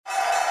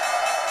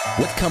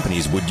What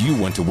companies would you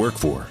want to work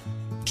for?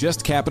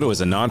 Just Capital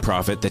is a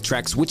nonprofit that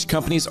tracks which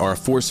companies are a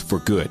force for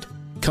good.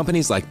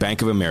 Companies like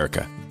Bank of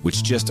America,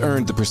 which just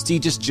earned the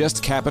prestigious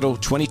Just Capital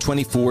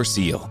 2024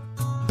 seal.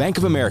 Bank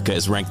of America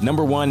is ranked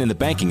 #1 in the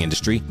banking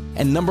industry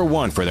and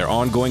 #1 for their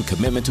ongoing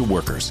commitment to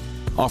workers,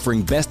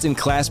 offering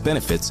best-in-class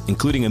benefits,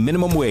 including a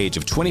minimum wage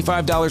of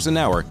 $25 an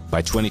hour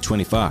by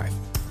 2025.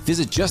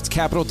 Visit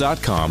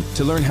justcapital.com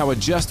to learn how a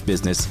just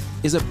business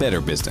is a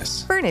better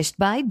business. Furnished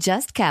by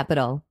Just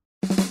Capital.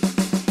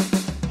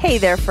 Hey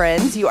there,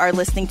 friends. You are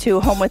listening to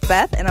Home with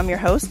Beth, and I'm your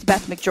host,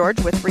 Beth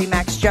McGeorge with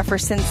RE/MAX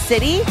Jefferson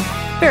City.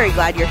 Very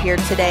glad you're here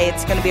today.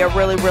 It's going to be a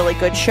really, really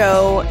good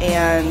show,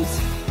 and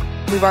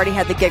we've already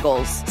had the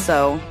giggles,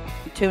 so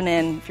tune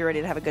in if you're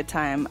ready to have a good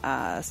time.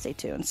 Stay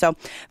tuned. So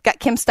I've got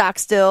Kim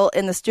Stockstill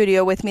in the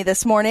studio with me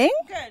this morning.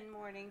 Good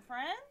morning,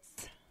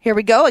 friends. Here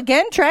we go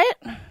again. Try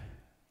it.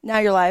 Now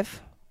you're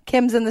live.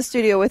 Kim's in the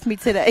studio with me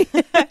today.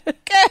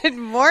 Good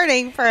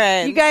morning,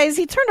 friends. You guys,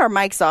 he turned our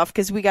mics off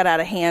because we got out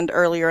of hand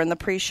earlier in the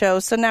pre-show,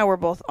 so now we're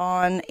both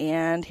on,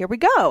 and here we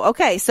go.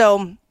 Okay,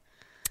 so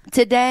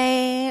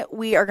today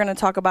we are going to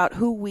talk about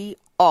who we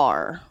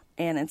are,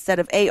 and instead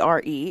of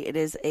A-R-E, it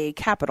is a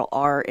capital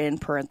R in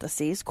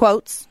parentheses,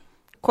 quotes,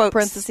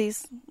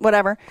 parentheses,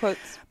 whatever. Quotes.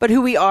 But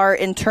who we are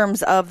in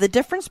terms of the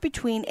difference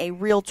between a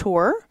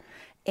realtor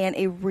and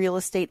a real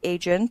estate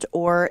agent,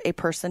 or a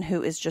person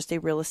who is just a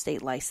real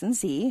estate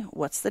licensee.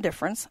 What's the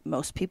difference?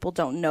 Most people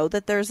don't know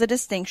that there's a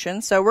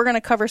distinction. So we're going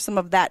to cover some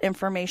of that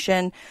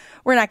information.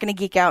 We're not going to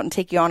geek out and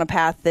take you on a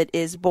path that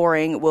is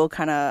boring. We'll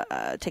kind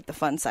of take the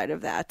fun side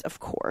of that, of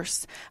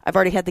course. I've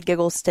already had the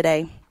giggles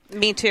today.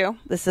 Me too.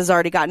 This has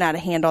already gotten out of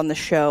hand on the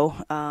show,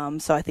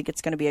 so I think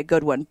it's going to be a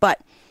good one.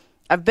 But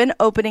I've been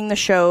opening the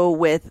show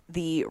with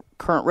the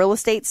current real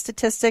estate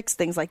statistics,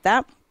 things like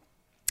that.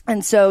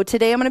 And so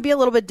today I'm going to be a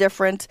little bit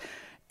different.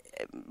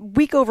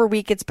 Week over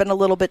week, it's been a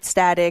little bit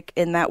static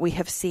in that we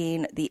have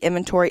seen the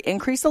inventory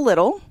increase a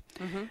little,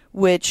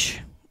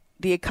 which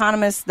the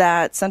economist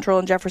that Central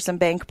and Jefferson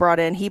Bank brought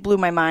in, he blew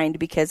my mind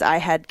because I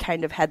had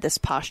kind of had this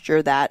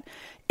posture that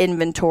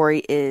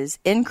inventory is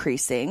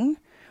increasing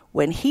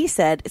when he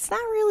said it's not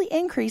really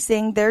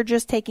increasing. They're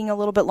just taking a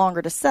little bit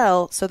longer to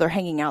sell, so they're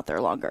hanging out there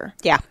longer.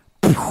 Yeah.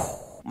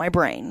 My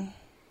brain.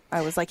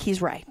 I was like,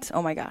 he's right.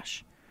 Oh, my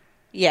gosh.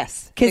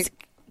 Yes.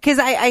 Because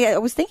I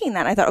was thinking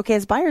that. I thought, okay,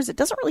 as buyers, it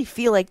doesn't really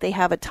feel like they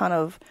have a ton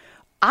of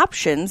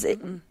options.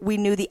 We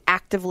knew the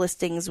active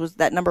listings,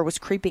 that number was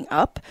creeping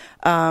up.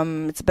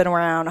 It's been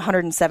around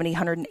 170,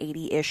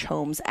 180-ish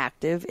homes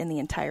active in the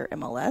entire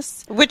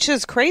MLS. Which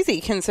is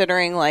crazy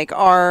considering like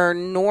our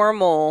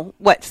normal,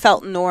 what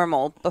felt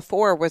normal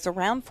before was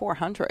around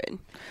 400.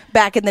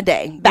 Back in the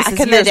day. Back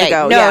in the day.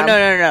 Ago,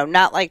 No.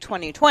 Not like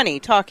 2020.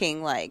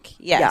 Talking like,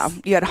 yes. Yeah,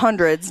 you had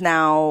hundreds.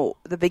 Now,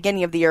 the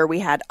beginning of the year, we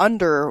had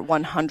under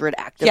 100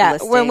 active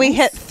listings. Yeah, when we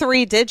hit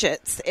 3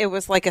 digits, it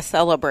was like a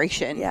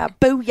celebration. Yeah,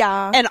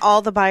 booyah. And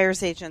all the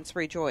buyer's agents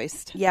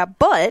rejoiced. Yeah,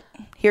 but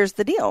here's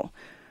the deal.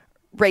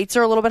 Rates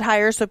are a little bit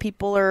higher, so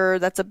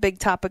that's a big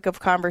topic of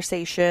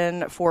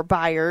conversation for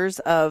buyers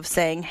of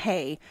saying,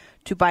 hey,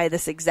 to buy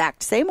this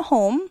exact same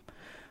home,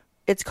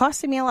 it's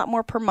costing me a lot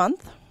more per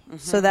month.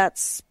 So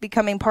that's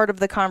becoming part of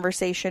the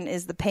conversation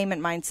is the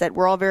payment mindset.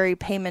 We're all very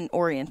payment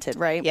oriented,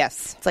 right?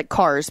 Yes. It's like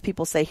cars.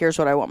 People say, here's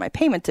what I want my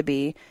payment to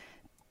be.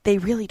 They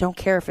really don't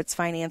care if it's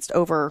financed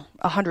over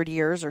 100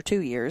 years or 2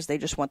 years. They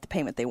just want the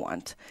payment they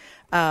want,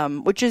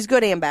 which is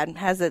good and bad.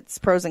 Has its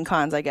pros and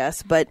cons, I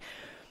guess. But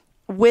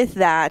with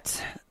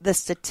that, the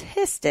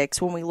statistics,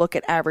 when we look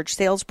at average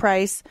sales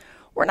price,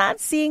 we're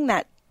not seeing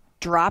that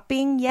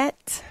dropping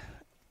yet.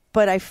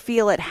 But I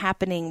feel it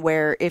happening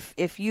where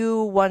if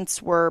you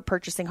once were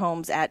purchasing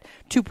homes at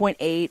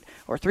 2.8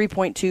 or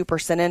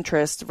 3.2%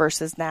 interest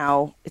versus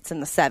now it's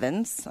in the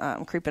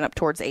 7s, creeping up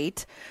towards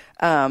 8,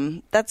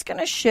 that's going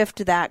to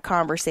shift that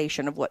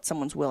conversation of what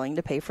someone's willing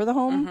to pay for the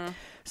home.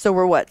 So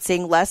we're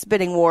seeing less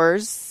bidding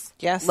wars,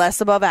 yes, less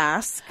above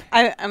ask.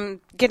 I'm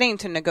getting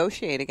to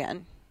negotiate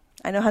again.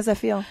 I know. How's that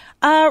feel?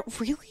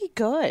 Really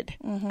good.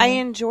 I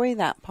enjoy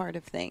that part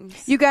of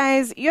things. You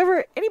guys,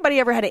 anybody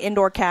ever had an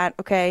indoor cat?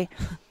 Okay.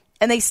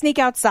 And they sneak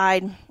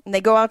outside, and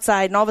they go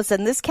outside, and all of a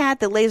sudden this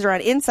cat that lays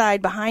around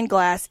inside behind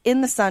glass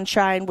in the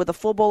sunshine with a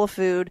full bowl of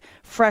food,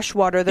 fresh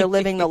water, they're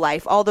living the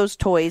life, all those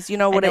toys. You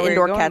know what an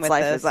indoor cat's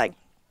life is like.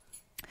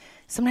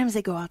 Sometimes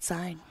they go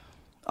outside.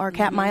 Our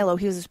cat Milo,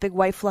 he was this big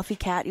white fluffy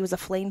cat. He was a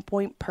flame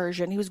point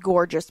Persian. He was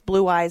gorgeous,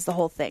 blue eyes, the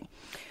whole thing.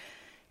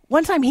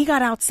 One time he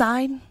got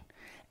outside,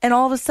 and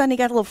all of a sudden he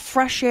got a little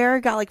fresh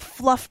air, got like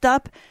fluffed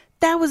up.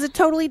 That was a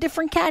totally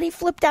different cat. He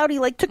flipped out. He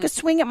took a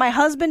swing at my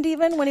husband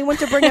even when he went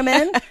to bring him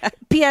in.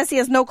 P.S. He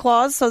has no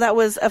claws, so that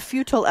was a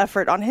futile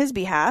effort on his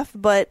behalf.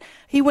 But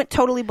he went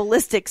totally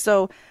ballistic.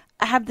 So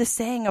I have this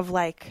saying of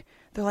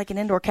they're like an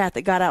indoor cat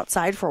that got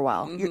outside for a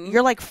while.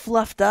 You're like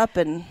fluffed up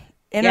and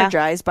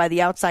energized by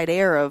the outside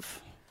air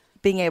of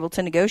being able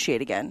to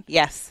negotiate again.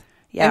 Yes.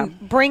 Yeah. And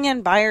bring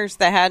in buyers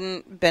that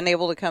hadn't been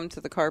able to come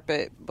to the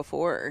carpet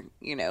before.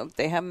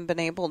 They haven't been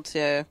able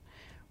to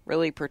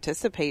really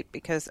participate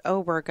because,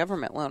 we're a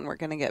government loan. We're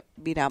going to get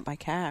beat out by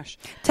cash.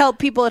 Tell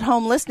people at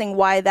home listening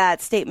why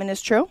that statement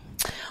is true.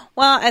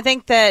 Well, I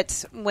think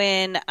that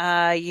when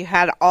you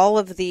had all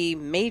of the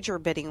major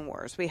bidding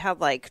wars, we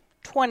had like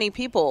 20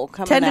 people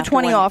coming 10 to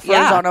 20 offers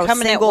on a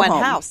coming single at one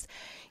home. house.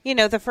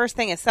 The first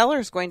thing a seller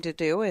is going to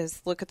do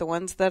is look at the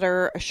ones that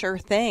are a sure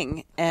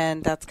thing,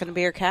 and that's going to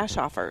be your cash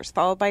offers,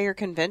 followed by your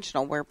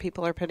conventional, where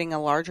people are putting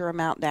a larger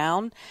amount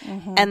down,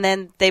 and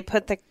then they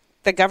put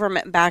the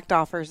government-backed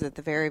offers at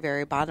the very,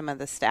 very bottom of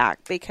the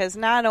stack, because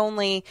not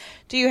only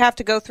do you have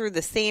to go through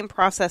the same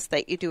process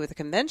that you do with a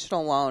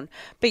conventional loan,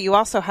 but you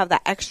also have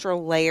that extra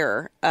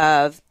layer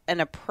of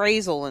an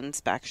appraisal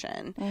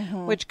inspection,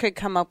 which could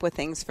come up with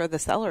things for the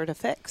seller to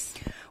fix.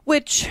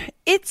 Which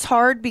it's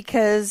hard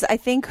because I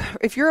think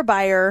if you're a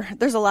buyer,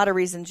 there's a lot of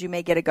reasons you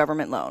may get a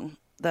government loan.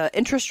 The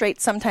interest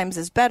rate sometimes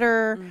is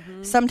better.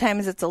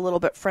 Sometimes it's a little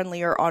bit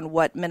friendlier on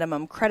what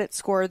minimum credit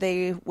score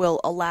they will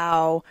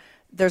allow.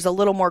 There's a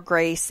little more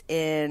grace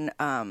in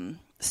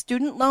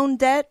student loan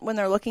debt when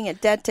they're looking at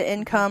debt to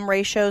income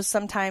ratios.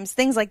 Sometimes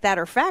things like that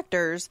are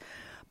factors.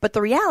 But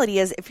the reality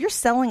is, if you're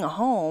selling a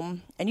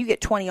home and you get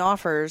 20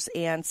 offers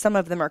and some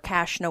of them are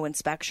cash, no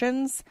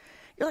inspections,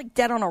 you're like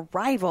dead on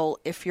arrival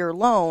if your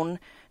loan,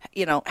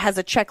 has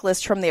a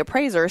checklist from the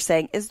appraiser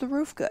saying, is the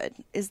roof good?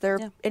 Is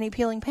there any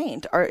peeling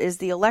paint? Or is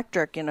the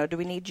electric, do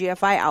we need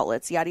GFI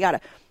outlets? Yada,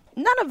 yada.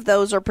 None of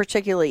those are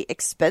particularly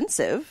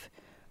expensive,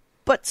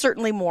 but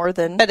certainly more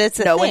than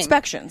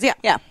inspections.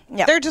 Yeah.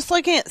 They're just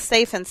looking at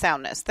safe and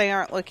soundness. They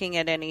aren't looking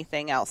at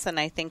anything else. And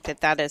I think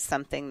that is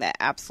something that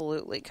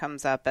absolutely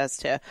comes up as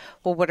to,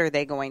 well, what are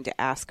they going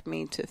to ask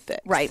me to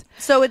fix? Right.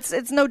 So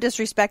it's no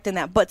disrespect in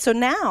that. But so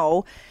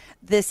now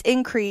this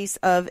increase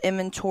of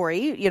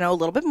inventory, a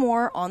little bit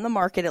more on the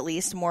market, at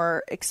least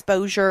more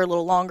exposure, a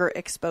little longer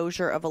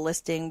exposure of a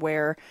listing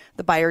where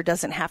the buyer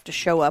doesn't have to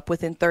show up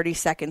within 30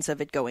 seconds of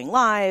it going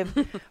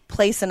live,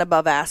 place an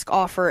above ask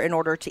offer in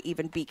order to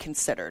even be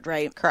considered,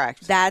 right?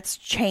 Correct. That's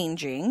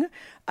changing.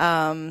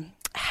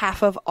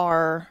 Half of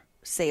our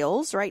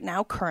sales right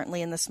now,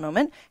 currently in this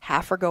moment,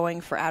 half are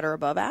going for at or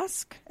above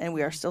ask, and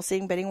we are still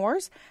seeing bidding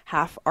wars.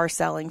 Half are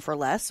selling for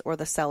less, or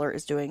the seller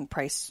is doing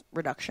price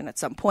reduction at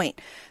some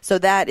point. So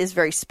that is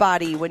very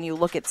spotty when you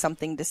look at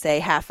something to say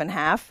half and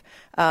half.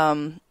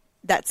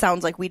 That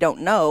sounds like we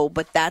don't know,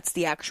 but that's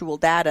the actual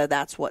data.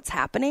 That's what's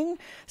happening.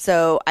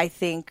 So I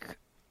think,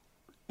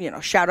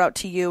 shout out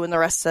to you and the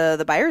rest of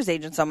the buyer's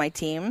agents on my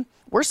team.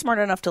 We're smart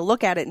enough to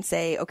look at it and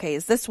say, okay,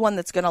 is this one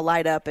that's going to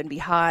light up and be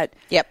hot?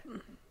 Yep.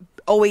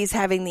 Always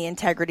having the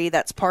integrity.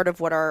 That's part of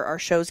what our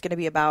show is going to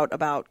be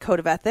about code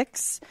of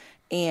ethics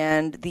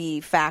and the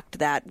fact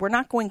that we're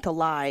not going to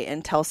lie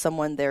and tell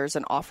someone there's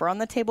an offer on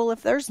the table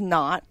if there's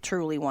not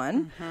truly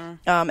one.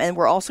 And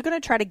we're also going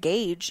to try to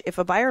gauge if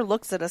a buyer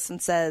looks at us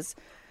and says,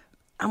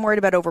 I'm worried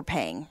about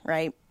overpaying,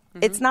 right?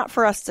 It's not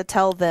for us to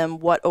tell them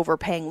what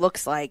overpaying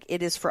looks like.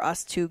 It is for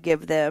us to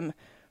give them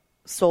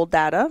sold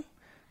data.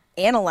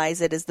 Analyze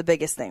it is the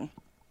biggest thing.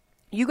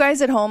 You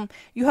guys at home,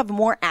 you have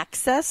more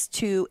access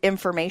to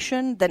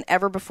information than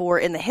ever before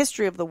in the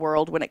history of the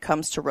world when it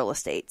comes to real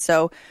estate.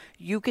 So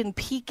you can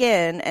peek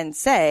in and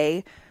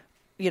say,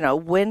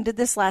 when did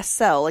this last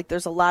sell? Like,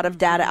 there's a lot of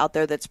data out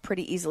there that's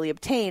pretty easily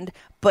obtained,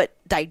 but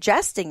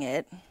digesting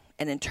it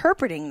and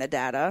interpreting the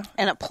data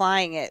and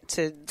applying it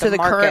to the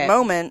current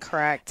moment,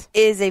 correct,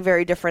 is a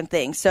very different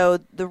thing. So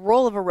the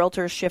role of a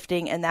realtor is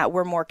shifting, and that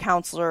we're more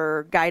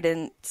counselor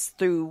guidance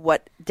through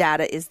what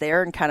data is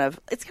there, and it's kind of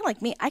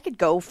like me. I could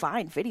go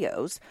find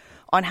videos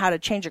on how to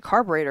change a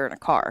carburetor in a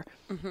car.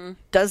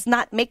 Does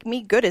not make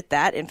me good at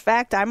that. In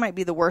fact, I might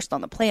be the worst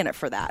on the planet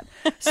for that.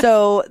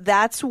 So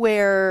that's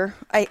where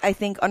I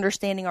think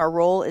understanding our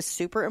role is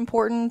super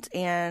important,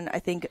 and I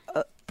think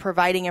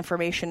providing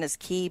information is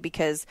key,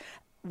 because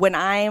when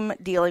I'm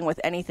dealing with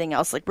anything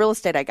else, like real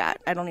estate, I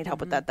don't need help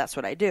with that. That's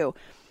what I do.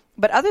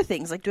 But other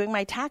things like doing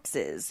my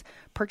taxes,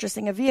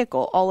 purchasing a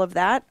vehicle, all of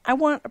that, I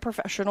want a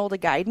professional to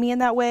guide me in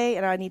that way,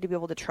 and I need to be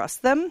able to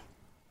trust them.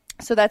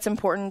 So that's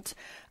important.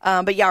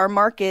 But yeah, our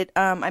market,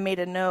 I made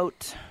a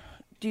note.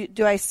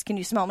 Can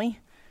you smell me?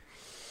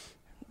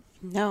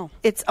 No.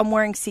 I'm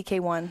wearing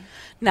CK1.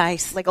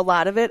 Nice. Like a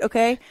lot of it,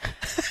 okay?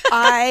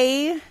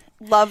 I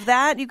love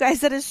that. You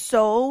guys, that is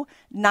so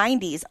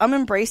 90s. I'm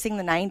embracing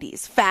the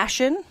 90s.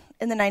 Fashion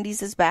in the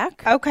 90s is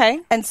back. Okay.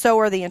 And so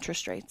are the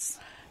interest rates.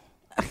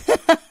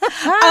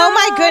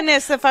 Oh my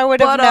goodness, if I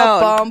would have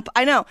known. Bump.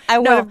 I know. I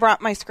would have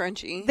brought my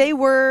scrunchie. They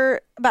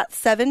were about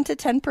 7 to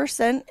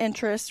 10%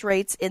 interest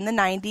rates in the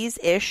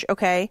 90s-ish,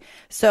 okay?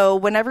 So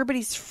when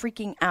everybody's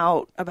freaking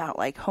out about,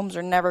 like, homes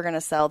are never going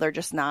to sell, they're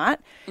just not.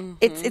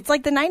 It's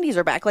like the 90s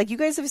are back. Like, you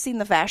guys have seen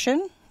the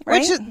fashion,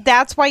 right?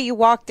 That's why you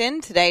walked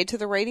in today to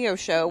the radio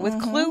show with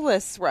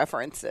Clueless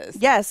references.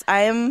 Yes,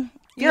 I am.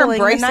 You're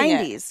embracing the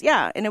 90s. it.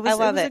 Yeah, and it was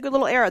a good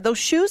little era. Those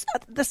shoes,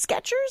 the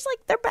Skechers,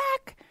 like, they're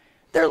back.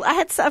 I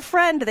had a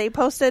friend, they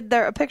posted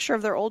a picture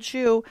of their old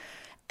shoe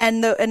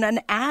and an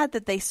ad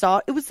that they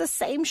saw. It was the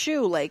same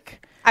shoe.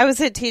 Like, I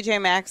was at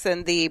TJ Maxx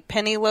and the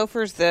penny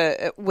loafers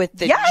with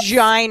the Yes!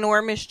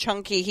 ginormous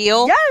chunky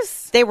heel.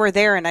 Yes! They were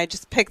there, and I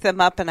just picked them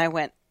up and I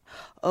went,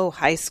 oh,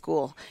 high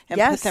school, and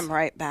Yes. put them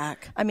right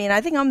back. I mean, I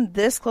think I'm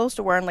this close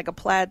to wearing like a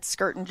plaid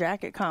skirt and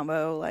jacket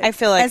combo. Like, I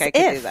feel like as I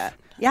could if. do that.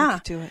 Yeah. I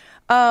could do it.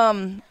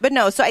 But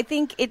no, so I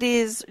think it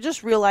is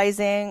just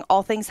realizing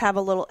all things have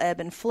a little ebb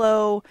and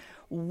flow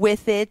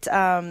with it.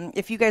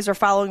 If you guys are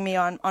following me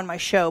on my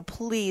show,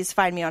 please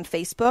find me on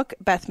Facebook.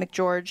 Beth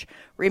McGeorge,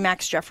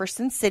 Remax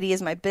Jefferson City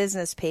is my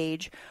business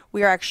page.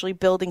 We are actually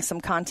building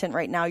some content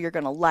right now you're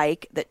going to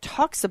like that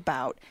talks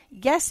about,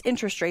 yes,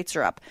 interest rates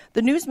are up.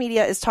 The news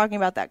media is talking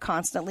about that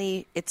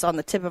constantly. It's on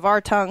the tip of our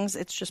tongues.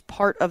 It's just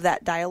part of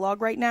that dialogue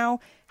right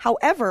now.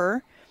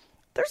 However,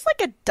 there's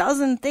like a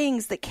dozen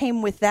things that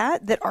came with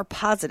that are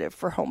positive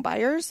for home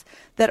buyers,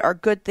 that are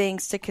good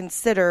things to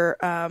consider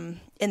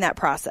in that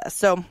process.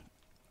 So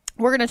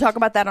we're going to talk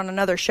about that on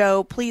another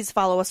show. Please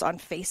follow us on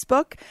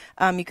Facebook.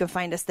 You can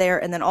find us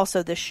there. And then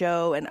also this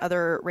show and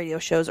other radio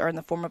shows are in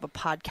the form of a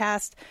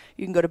podcast.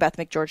 You can go to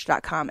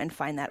bethmcgeorge.com and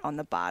find that on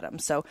the bottom.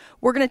 So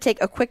we're going to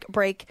take a quick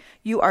break.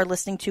 You are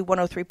listening to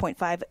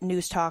 103.5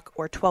 News Talk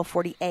or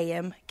 1240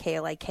 AM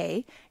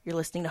KLIK. You're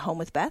listening to Home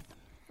with Beth.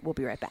 We'll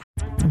be right back.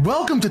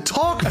 Welcome to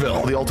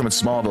Talkville, the ultimate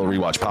Smallville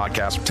rewatch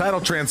podcast. Title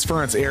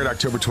Transference aired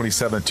October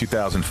 27,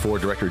 2004.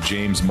 Director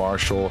James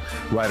Marshall,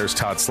 writers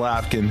Todd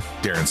Slavkin,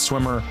 Darren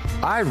Swimmer.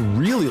 I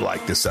really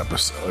like this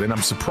episode, and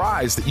I'm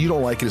surprised that you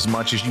don't like it as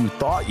much as you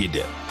thought you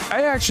did.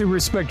 I actually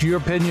respect your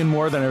opinion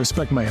more than I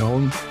respect my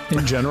own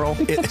in general.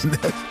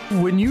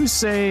 When you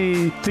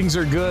say things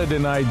are good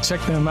and I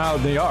check them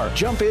out, they are.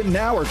 Jump in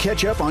now or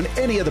catch up on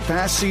any of the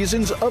past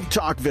seasons of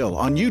Talkville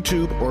on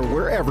YouTube or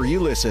wherever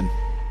you listen.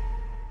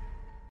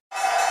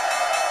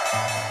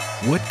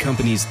 What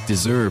companies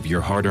deserve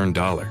your hard-earned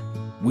dollar?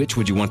 Which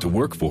would you want to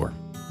work for?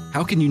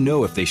 How can you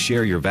know if they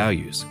share your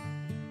values?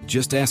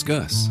 Just ask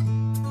us.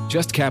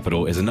 Just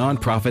Capital is a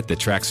nonprofit that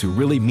tracks who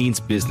really means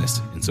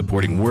business in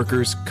supporting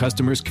workers,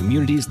 customers,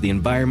 communities, the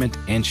environment,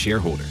 and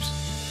shareholders.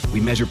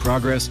 We measure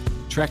progress,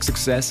 track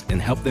success,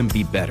 and help them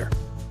be better.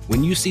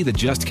 When you see the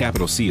Just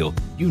Capital seal,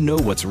 you know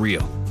what's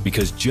real,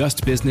 because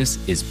just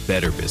business is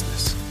better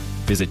business.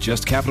 Visit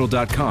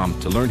justcapital.com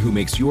to learn who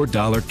makes your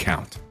dollar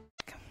count.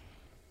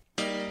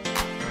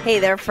 Hey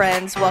there,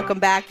 friends. Welcome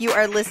back. You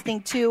are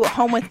listening to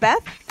Home with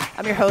Beth.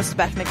 I'm your host,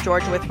 Beth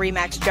McGeorge with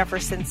Remax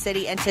Jefferson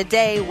City, and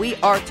today we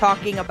are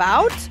talking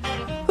about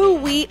who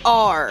we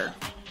are.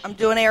 I'm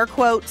doing air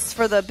quotes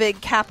for the big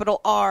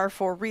capital R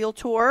for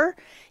Realtor.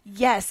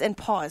 Yes, and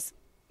pause.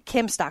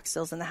 Kim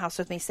Stockstill's in the house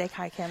with me. Say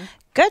hi, Kim.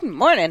 Good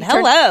morning.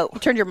 Hello. You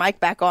turned your mic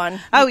back on.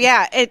 Oh,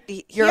 yeah. You're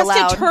you have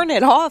allowed to turn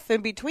it off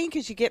in between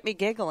because you get me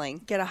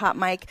giggling. Get a hot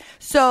mic.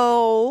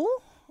 So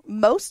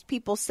most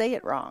people say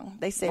it wrong.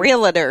 They say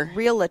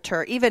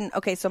realtor. Even,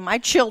 okay, so my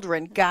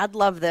children, God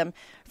love them,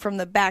 from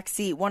the back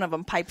seat, one of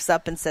them pipes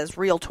up and says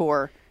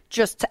realtor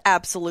just to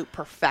absolute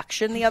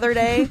perfection the other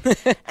day.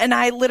 And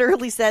I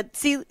literally said,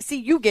 see,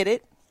 you get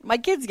it. My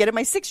kids get it.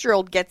 My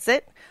 6-year-old gets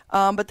it.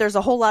 But there's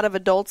a whole lot of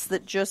adults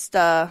that just,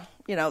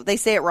 they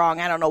say it wrong.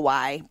 I don't know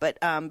why, but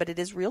it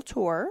is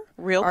realtor.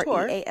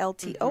 Realtor.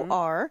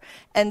 Realtor.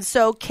 And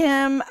so,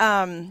 Kim,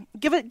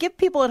 give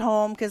people at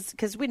home,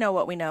 because we know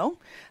what we know.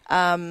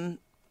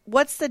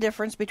 What's the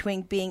difference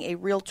between being a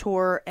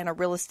realtor and a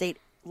real estate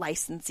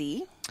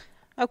licensee?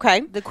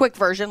 Okay. The quick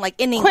version, like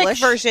in English. Quick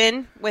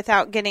version,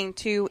 without getting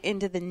too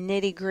into the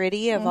nitty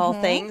gritty of all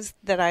things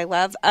that I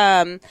love.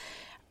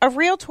 A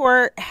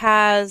realtor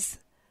has,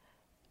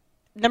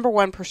 number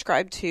one,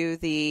 prescribed to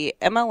the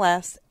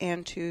MLS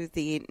and to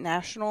the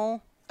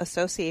National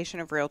Association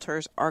of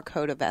Realtors our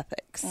code of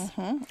ethics.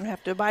 You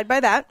have to abide by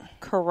that.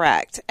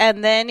 Correct.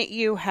 And then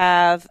you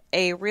have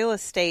a real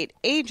estate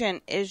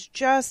agent is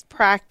just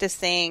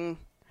practicing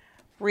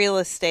real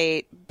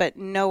estate, but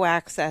no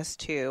access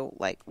to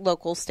like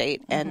local,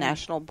 state, and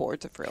national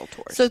boards of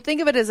realtors. So think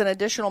of it as an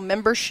additional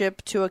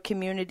membership to a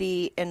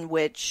community in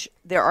which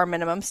there are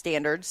minimum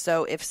standards.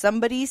 So if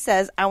somebody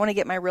says, I want to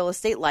get my real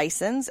estate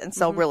license and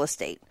sell real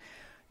estate,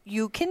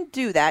 you can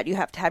do that. You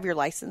have to have your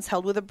license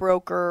held with a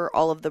broker,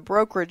 all of the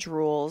brokerage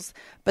rules.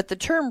 But the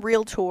term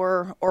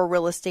realtor or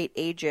real estate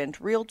agent,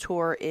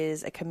 realtor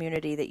is a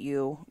community that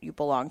you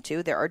belong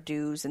to. There are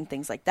dues and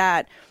things like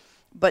that.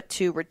 But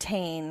to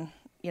retain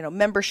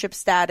membership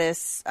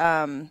status,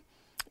 you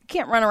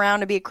can't run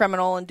around and be a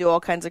criminal and do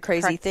all kinds of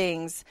crazy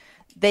things.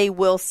 They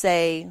will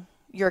say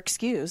you're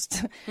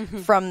excused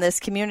from this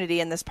community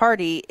and this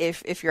party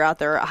if you're out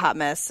there a hot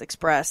mess,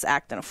 express,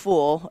 acting a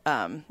fool.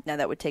 Now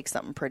that would take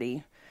something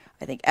pretty,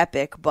 I think,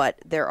 epic, but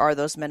there are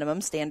those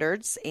minimum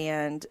standards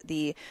and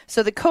the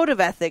code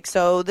of ethics.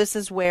 So this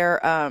is where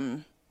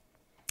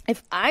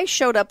if I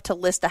showed up to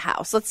list a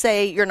house, let's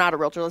say you're not a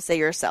realtor, let's say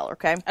you're a seller,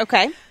 okay?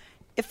 Okay.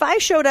 If I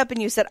showed up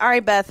and you said, all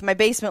right, Beth, my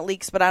basement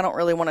leaks, but I don't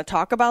really want to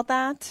talk about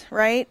that,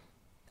 right?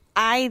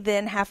 I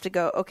then have to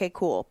go, okay,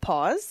 cool,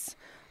 pause.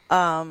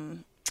 I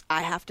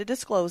have to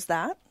disclose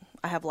that.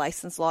 I have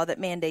license law that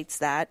mandates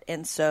that.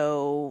 And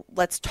so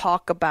let's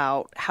talk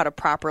about how to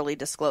properly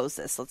disclose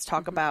this. Let's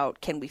talk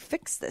about, can we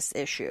fix this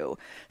issue?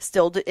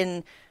 Still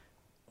in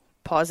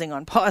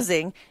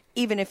pausing,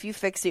 even if you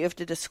fix it, you have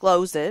to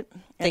disclose it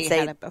and say,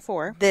 had it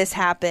before. This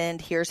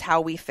happened, here's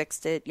how we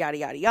fixed it, yada,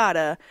 yada,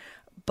 yada.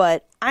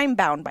 But I'm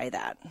bound by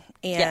that.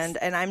 And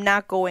I'm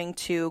not going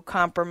to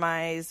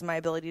compromise my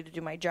ability to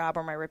do my job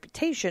or my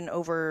reputation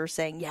over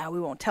saying, yeah, we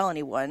won't tell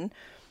anyone,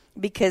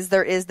 because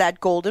there is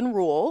that golden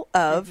rule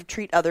of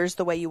treat others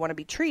the way you want to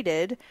be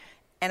treated.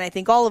 And I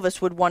think all of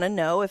us would want to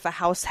know, if a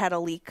house had a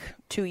leak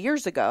 2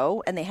 years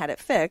ago and they had it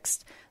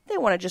fixed, they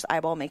want to just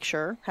have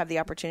the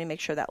opportunity to make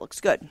sure that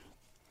looks good.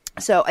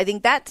 So I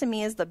think that to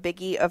me is the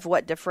biggie of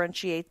what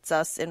differentiates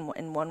us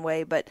in one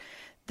way. But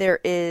there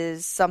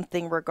is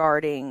something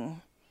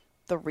regarding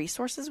the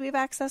resources we have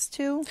access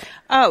to.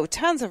 Oh,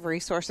 tons of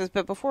resources.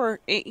 But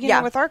before, you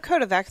know, with our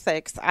code of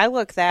ethics, I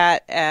look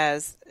that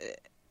as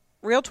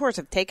realtors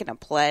have taken a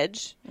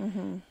pledge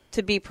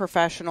to be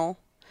professional.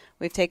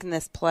 We've taken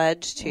this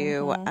pledge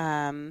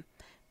to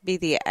be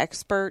the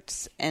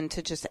experts and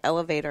to just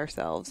elevate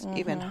ourselves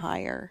even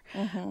higher.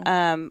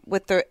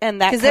 With the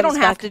and that because they don't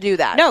have to do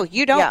that. No,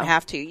 you don't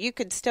have to. You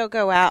could still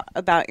go out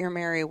about your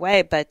merry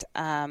way, but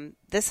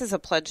this is a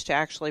pledge to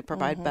actually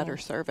provide better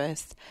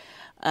service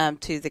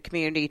to the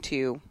community,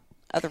 to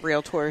other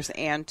realtors,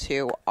 and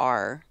to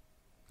our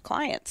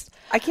clients.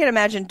 I can't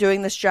imagine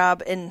doing this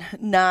job and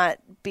not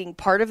being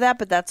part of that,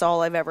 but that's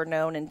all I've ever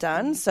known and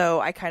done. So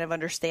I kind of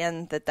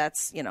understand that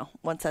that's, you know,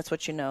 once that's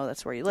what you know,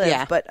 that's where you live.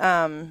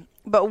 Yeah.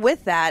 But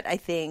with that, I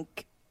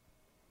think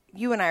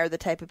you and I are the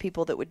type of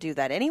people that would do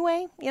that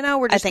anyway. You know,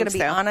 we're just going to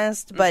be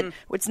honest, but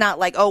it's not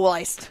like, oh,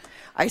 well,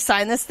 I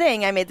signed this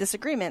thing, I made this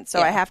agreement,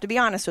 so I have to be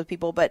honest with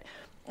people. But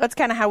that's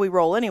kind of how we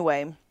roll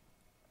anyway.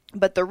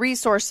 But the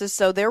resources,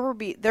 so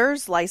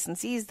there's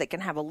licensees that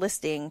can have a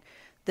listing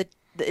that,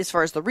 as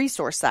far as the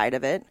resource side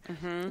of it,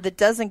 that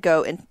doesn't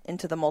go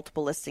into the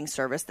multiple listing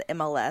service, the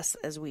MLS,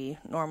 as we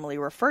normally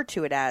refer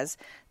to it as.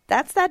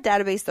 That's that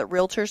database that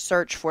realtors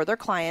search for their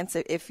clients.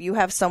 If you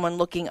have someone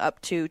looking up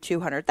to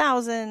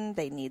 $200,000,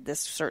 they need this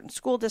certain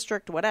school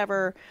district,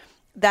 whatever,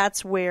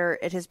 that's where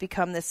it has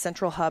become this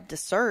central hub to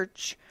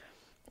search.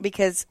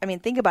 Because, I mean,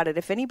 think about it.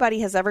 If anybody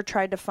has ever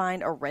tried to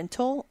find a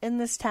rental in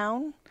this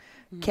town,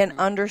 can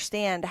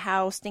understand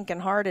how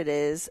stinking hard it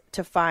is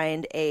to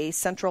find a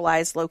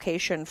centralized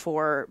location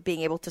for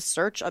being able to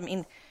search. I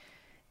mean,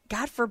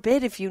 God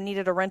forbid if you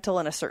needed a rental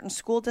in a certain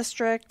school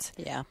district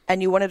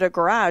and you wanted a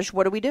garage,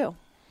 what do?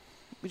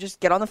 We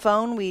just get on the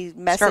phone, we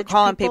message start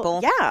calling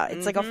people. Yeah,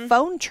 it's like a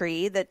phone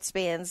tree that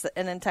spans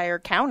an entire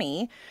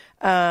county.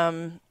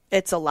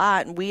 It's a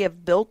lot, and we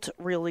have built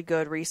really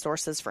good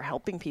resources for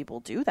helping people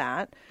do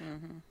that.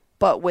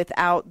 But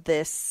without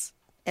this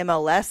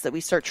MLS that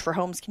we search for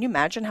homes, can you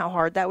imagine how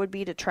hard that would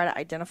be to try to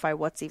identify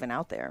what's even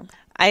out there?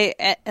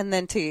 And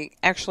then to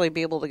actually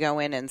be able to go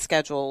in and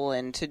schedule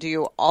and to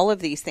do all of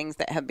these things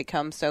that have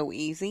become so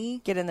easy.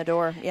 Get in the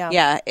door,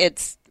 Yeah,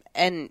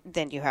 and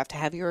then you have to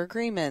have your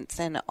agreements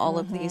and all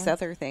of these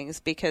other things,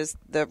 because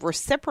the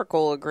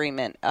reciprocal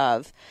agreement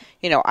of,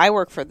 you know, I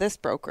work for this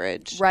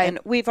brokerage. Right. And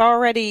we've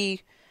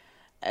already,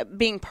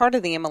 being part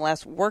of the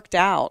MLS, worked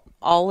out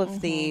all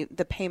of the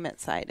payment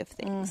side of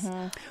things.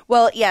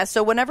 Well, yeah,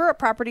 so whenever a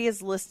property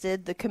is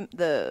listed,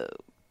 the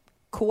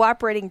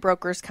cooperating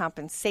broker's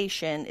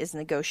compensation is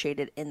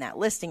negotiated in that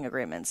listing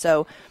agreement.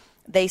 So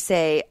they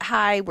say,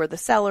 hi, we're the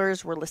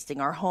sellers. We're listing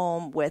our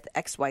home with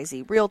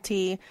XYZ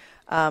Realty.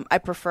 I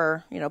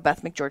prefer,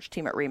 Beth McGeorge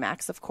team at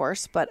RE/MAX, of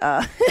course, but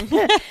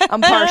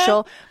I'm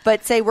partial.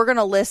 But say we're going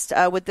to list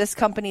with this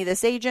company,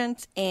 this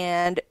agent,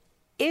 and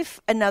if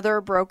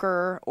another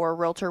broker or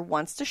realtor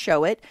wants to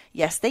show it,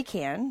 yes, they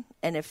can.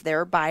 And if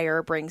their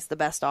buyer brings the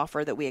best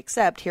offer that we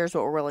accept, here's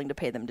what we're willing to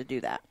pay them to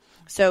do that.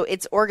 So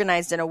it's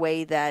organized in a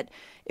way that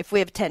if we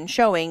have 10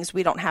 showings,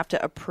 we don't have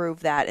to approve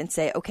that and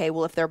say, okay,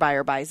 well, if their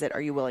buyer buys it,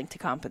 are you willing to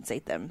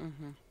compensate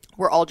them?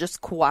 We're all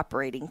just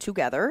cooperating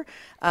together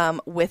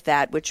with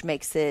that, which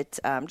makes it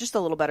just a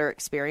little better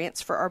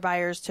experience for our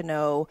buyers to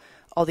know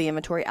all the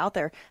inventory out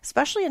there,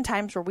 especially in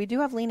times where we do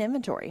have lean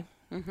inventory.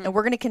 And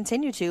we're going to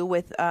continue to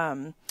with,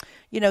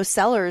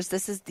 sellers.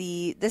 This is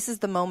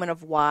the moment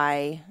of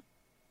why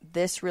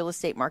this real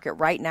estate market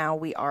right now,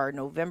 we are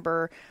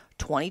November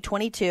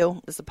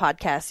 2022. This is a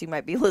podcast. You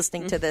might be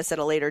listening to this at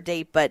a later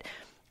date, but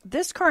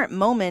this current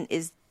moment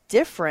is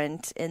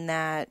different in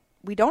that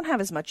we don't have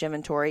as much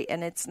inventory,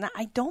 and it's not,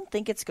 I don't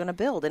think it's going to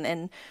build.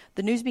 And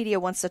the news media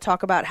wants to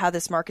talk about how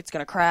this market's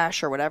going to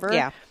crash or whatever.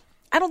 Yeah.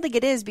 I don't think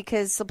it is,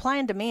 because supply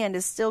and demand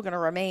is still going to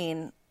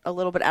remain a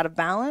little bit out of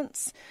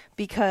balance,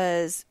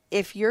 because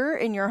if you're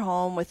in your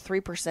home with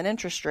 3%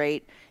 interest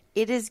rate,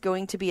 it is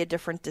going to be a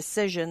different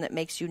decision that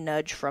makes you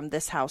nudge from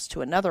this house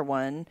to another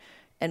one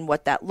and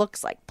what that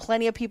looks like.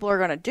 Plenty of people are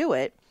going to do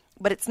it,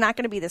 but it's not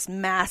going to be this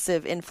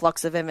massive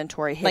influx of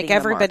inventory hitting like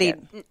everybody. the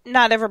market.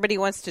 Not everybody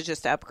wants to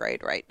just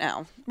upgrade right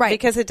now. Right.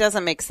 Because it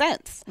doesn't make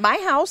sense. My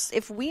house,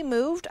 if we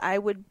moved, I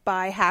would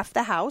buy half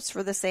the house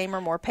for the same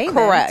or more payment.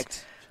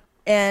 Correct.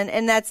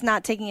 And that's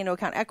not taking into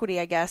account equity,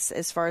 I guess,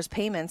 as far as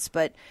payments,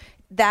 but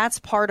that's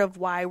part of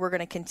why we're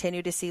going to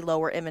continue to see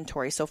lower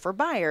inventory. So for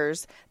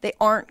buyers, they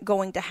aren't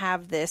going to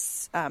have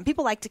this.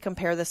 People like to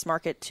compare this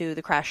market to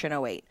the crash in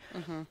 2008.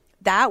 Mm-hmm.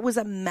 That was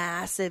a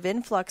massive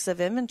influx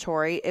of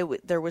inventory.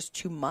 There was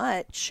too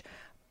much.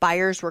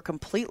 Buyers were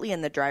completely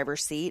in the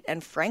driver's seat.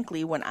 And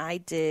frankly, when I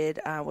did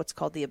what's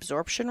called the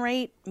absorption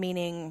rate,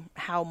 meaning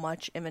how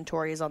much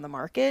inventory is on the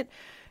market,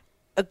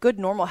 a good,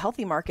 normal,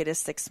 healthy market is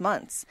 6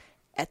 months.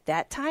 At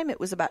that time, it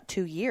was about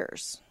 2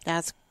 years.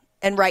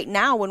 And right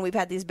now, when we've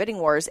had these bidding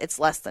wars, it's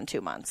less than 2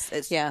 months.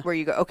 It's where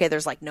you go, okay,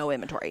 there's like no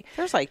inventory.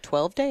 There's like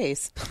 12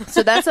 days.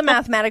 So that's a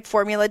mathematic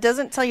formula. It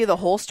doesn't tell you the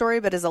whole story,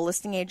 but as a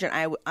listing agent,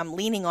 I'm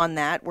leaning on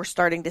that. We're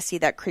starting to see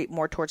that creep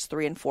more towards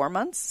 3 and 4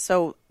 months.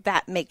 So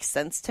that makes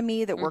sense to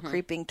me that we're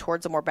creeping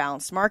towards a more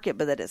balanced market,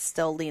 but that it's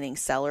still leaning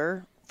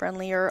seller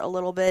friendlier a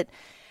little bit.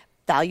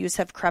 Values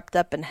have crept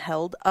up and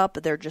held up.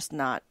 They're just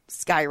not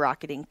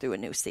skyrocketing through a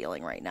new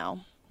ceiling right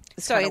now.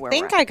 So I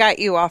think I got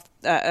you off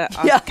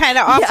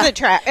the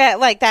track.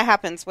 Like that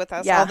happens with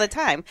us all the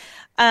time.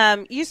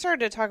 You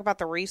started to talk about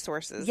the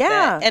resources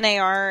that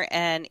NAR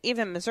and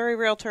even Missouri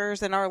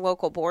Realtors and our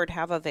local board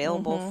have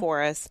available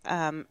for us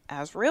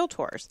as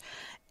realtors.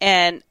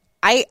 And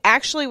I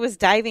actually was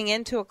diving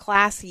into a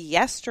class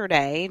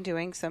yesterday,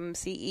 doing some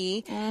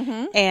CE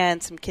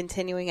and some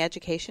continuing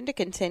education to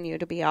continue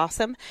to be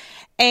awesome.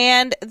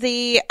 And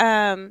the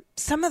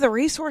some of the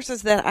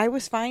resources that I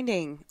was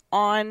finding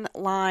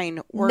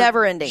online were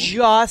never ending,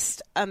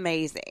 just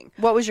amazing.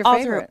 What was your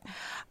favorite?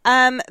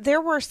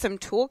 There were some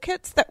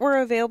toolkits that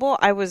were available.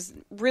 I was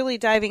really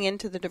diving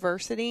into the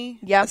diversity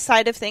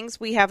side of things.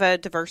 We have a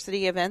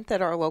diversity event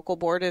that our local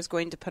board is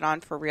going to put on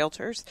for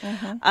realtors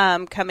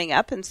coming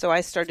up. And so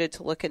I started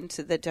to look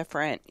into the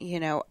different,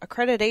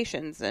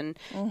 accreditations and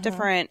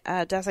different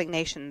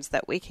designations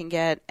that we can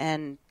get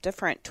and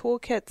different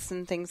toolkits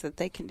and things that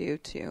they can do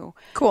to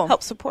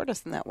help support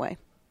us in that way.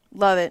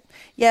 Love it.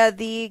 Yeah,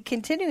 the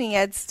continuing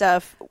ed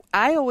stuff,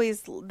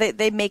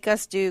 they make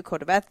us do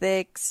code of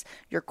ethics,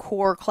 your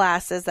core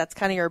classes. That's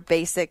kind of your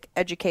basic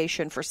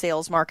education for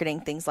sales, marketing,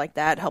 things like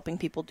that, helping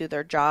people do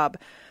their job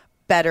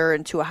better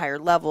and to a higher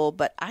level.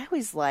 But I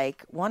always I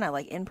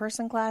like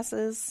in-person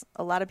classes.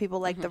 A lot of people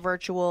like the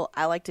virtual.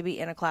 I like to be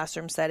in a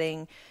classroom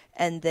setting.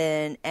 And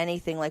then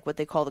anything like what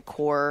they call the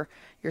core,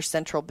 your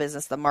central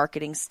business, the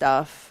marketing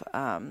stuff,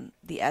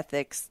 the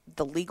ethics,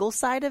 the legal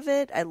side of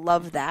it. I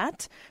love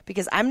that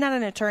because I'm not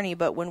an attorney,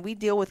 but when we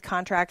deal with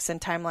contracts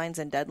and timelines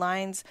and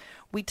deadlines,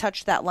 we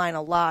touch that line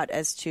a lot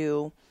as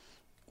to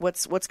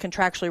what's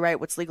contractually right,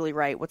 what's legally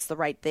right, what's the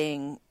right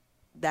thing.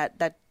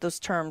 That those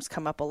terms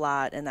come up a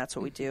lot, and that's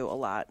what we do a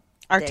lot.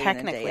 Our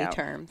technically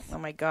terms. Oh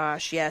my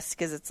gosh, yes,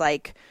 because it's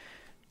like,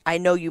 I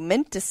know you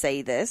meant to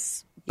say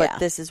this, but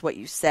this is what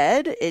you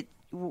said.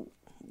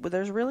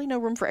 There's really no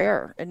room for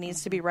error. It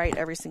needs to be right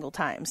every single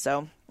time.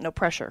 So no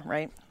pressure,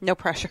 right? No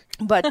pressure.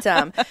 But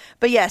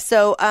yeah.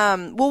 So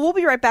we'll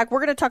be right back. We're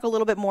going to talk a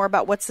little bit more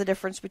about what's the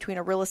difference between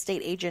a real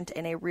estate agent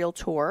and a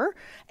realtor,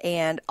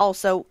 and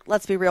also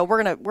let's be real.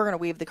 We're gonna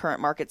weave the current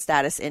market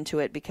status into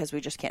it because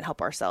we just can't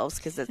help ourselves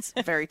because it's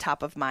very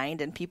top of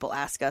mind and people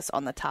ask us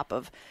on the top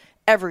of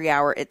every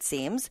hour, it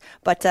seems.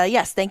 But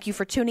yes, thank you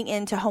for tuning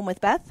in to Home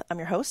with Beth. I'm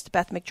your host,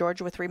 Beth McGeorge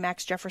with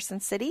RE/MAX Jefferson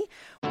City.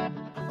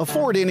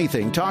 Afford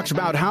Anything talks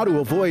about how to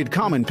avoid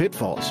common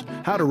pitfalls,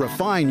 how to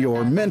refine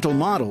your mental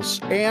models,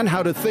 and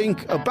how to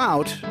think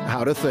about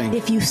how to think.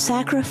 If you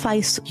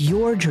sacrifice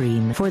your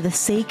dream for the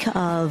sake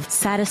of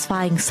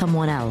satisfying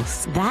someone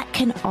else, that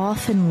can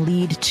often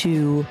lead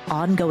to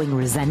ongoing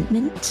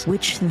resentment,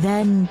 which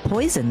then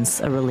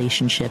poisons a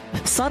relationship.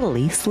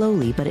 Subtly,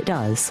 slowly, but it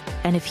does.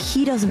 And if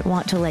he doesn't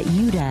want to let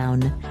you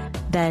down,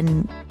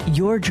 then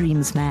your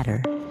dreams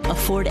matter.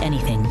 Afford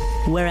Anything,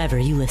 wherever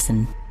you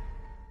listen.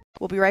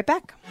 We'll be right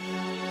back.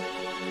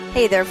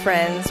 Hey there,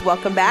 friends.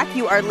 Welcome back.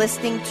 You are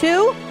listening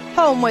to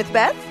Home with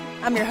Beth.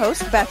 I'm your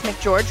host, Beth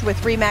McGeorge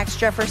with RE/MAX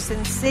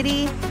Jefferson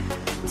City.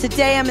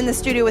 Today I'm in the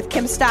studio with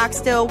Kim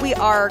Stockstill. We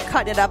are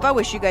cutting it up. I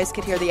wish you guys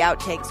could hear the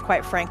outtakes,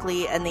 quite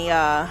frankly, and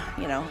the,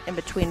 in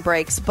between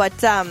breaks. But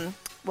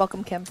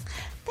welcome, Kim.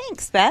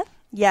 Thanks, Beth.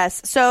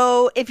 Yes.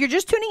 So if you're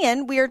just tuning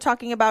in, we are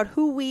talking about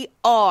who we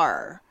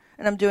are.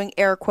 And I'm doing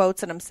air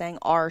quotes, and I'm saying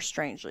R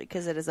strangely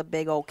because it is a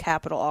big old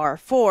capital R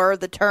for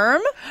the term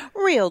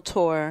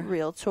realtor.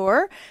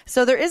 Realtor.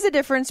 So there is a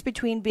difference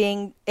between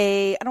being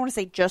I don't want to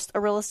say just a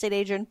real estate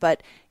agent,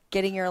 but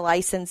getting your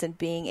license and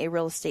being a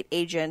real estate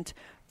agent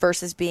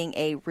versus being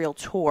a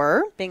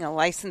realtor. Being a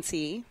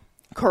licensee.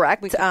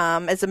 Correct.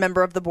 As a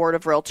member of the Board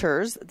of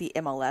Realtors, the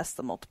MLS,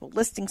 the Multiple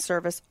Listing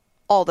Service,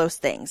 all those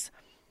things.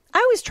 I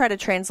always try to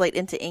translate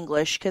into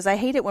English because I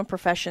hate it when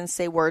professions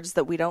say words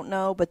that we don't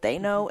know, but they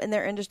know in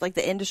their industry, like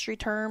the industry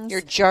terms.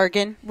 Your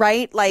jargon.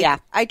 Right? Like,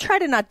 I try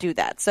to not do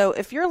that. So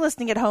if you're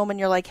listening at home and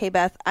you're like, hey,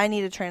 Beth, I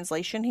need a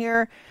translation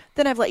here,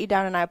 then I've let you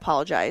down and I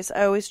apologize.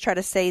 I always try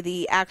to say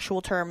the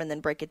actual term and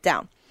then break it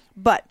down.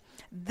 But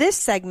this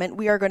segment,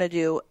 we are going to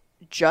do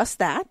just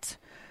that.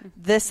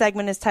 This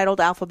segment is titled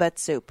Alphabet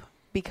Soup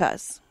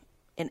because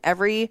in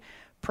every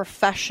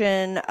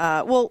professional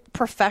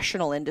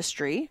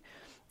industry,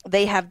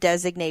 they have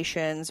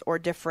designations or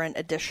different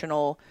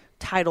additional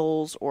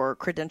titles or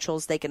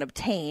credentials they can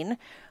obtain,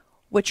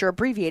 which are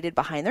abbreviated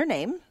behind their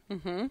name.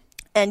 Mm-hmm.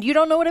 And you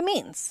don't know what it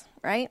means,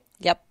 right?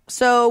 Yep.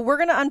 So we're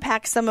going to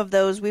unpack some of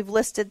those. We've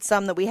listed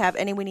some that we have.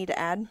 Any we need to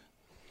add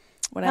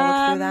when I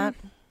look through that?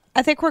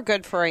 I think we're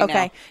good for right now.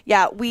 Okay.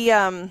 Yeah,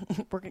 we're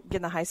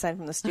getting the high sign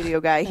from the studio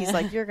guy. He's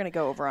like, you're going to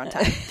go over on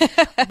time.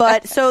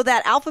 But so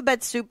that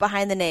alphabet soup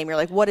behind the name, you're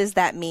like, what does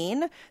that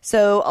mean?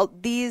 So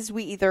these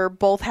we either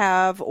both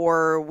have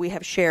or we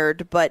have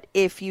shared. But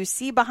if you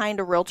see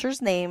behind a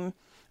realtor's name,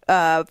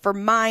 for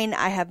mine,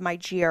 I have my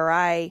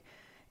GRI,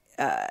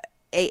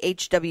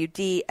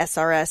 AHWD,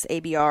 SRS,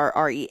 ABR,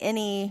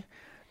 RENE.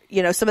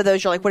 You know, some of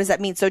those you're like, what does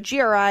that mean? So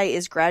GRI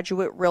is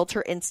Graduate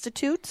Realtor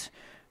Institute.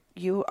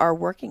 You are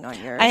working on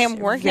yours. I am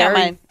working on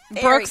mine.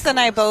 Brooks and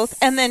I both.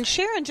 And then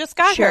Sharon just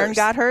got hers. Sharon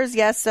got hers,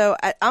 yes. So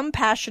I'm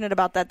passionate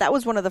about that. That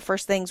was one of the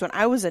first things when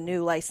I was a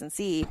new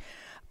licensee.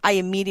 I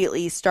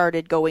immediately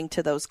started going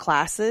to those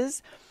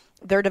classes.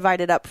 They're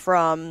divided up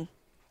from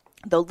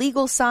the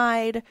legal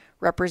side,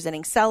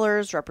 representing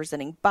sellers,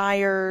 representing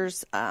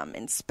buyers,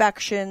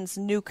 inspections,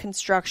 new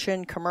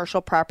construction,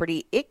 commercial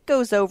property. It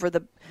goes over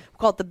we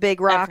call it the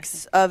big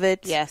rocks of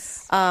it.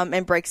 Yes.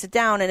 And breaks it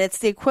down. And it's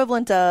the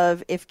equivalent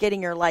of if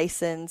getting your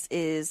license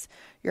is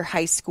your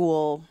high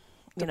school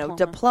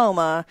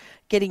diploma,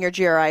 getting your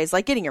GRI is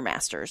like getting your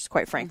master's,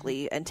 quite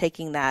frankly, and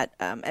taking that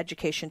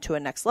education to a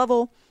next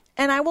level.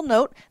 And I will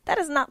note that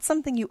is not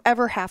something you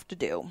ever have to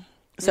do.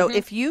 So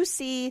if you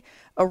see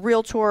a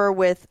realtor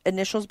with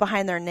initials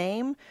behind their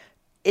name,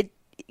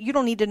 you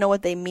don't need to know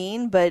what they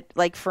mean. But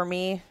like for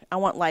me, I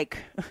want like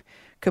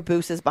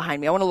cabooses behind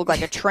me. I want to look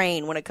like a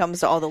train when it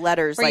comes to all the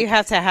letters. Or you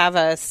have to have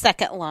a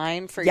second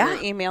line for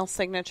your email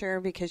signature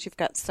because you've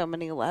got so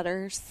many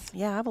letters.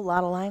 Yeah, I have a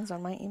lot of lines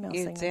on my email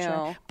signature.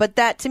 You do. But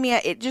that to me,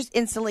 it just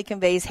instantly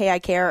conveys, hey, I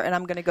care, and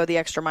I'm going to go the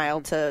extra mile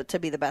to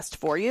be the best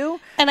for you.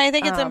 And I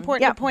think it's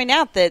important to point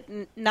out that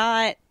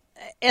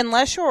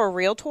unless you're a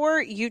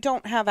realtor, you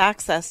don't have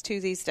access to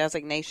these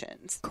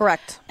designations.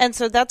 Correct. And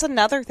so that's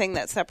another thing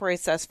that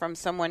separates us from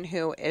someone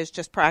who is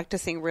just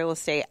practicing real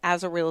estate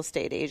as a real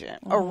estate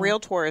agent. A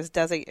realtor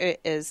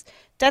is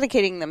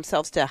dedicating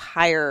themselves to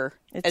higher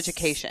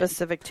education.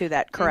 Specific to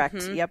that.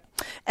 Correct. Yep.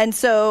 And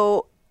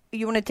so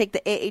you want to take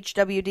the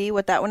AHWD,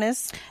 what that one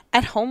is?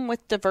 At Home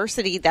with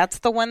Diversity. That's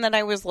the one that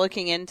I was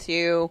looking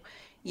into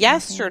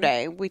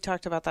yesterday. We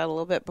talked about that a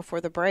little bit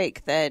before the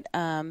break, that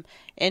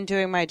in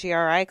doing my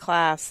GRI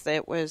class,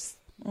 that was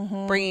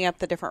bringing up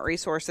the different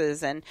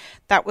resources, and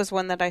that was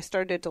one that I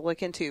started to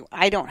look into.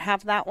 I don't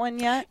have that one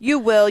yet. You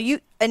will.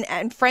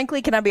 And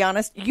frankly, can I be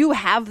honest? You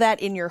have that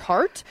in your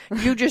heart.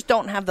 You just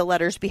don't have the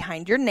letters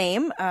behind your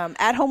name.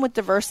 At Home with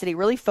Diversity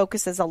really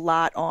focuses a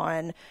lot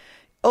on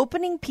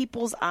opening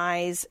people's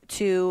eyes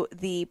to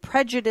the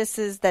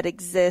prejudices that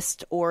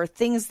exist or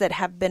things that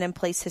have been in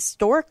place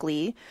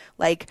historically,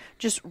 like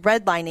just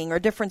redlining or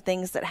different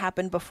things that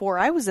happened before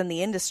I was in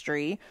the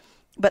industry,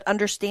 but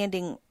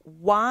understanding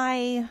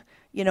why,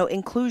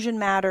 inclusion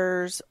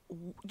matters,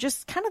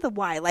 just kind of the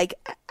why. Like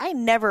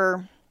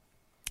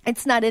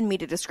it's not in me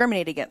to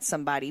discriminate against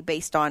somebody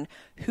based on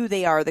who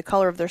they are, the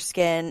color of their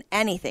skin,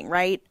 anything,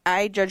 right?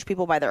 I judge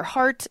people by their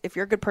heart. If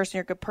you're a good person,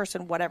 you're a good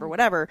person,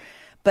 whatever.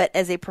 But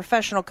as a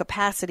professional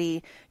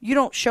capacity, you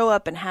don't show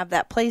up and have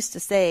that place to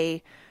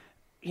say,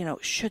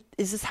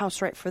 is this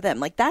house right for them?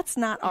 Like, that's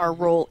not our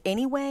role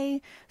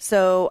anyway.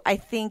 So I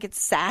think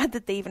it's sad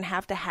that they even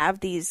have to have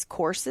these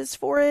courses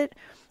for it.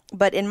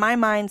 But in my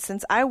mind,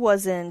 since I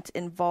wasn't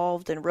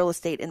involved in real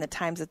estate in the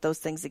times that those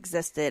things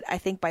existed, I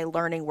think by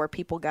learning where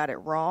people got it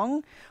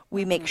wrong,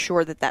 we make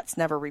sure that that's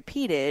never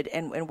repeated.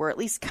 And we're at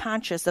least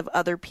conscious of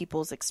other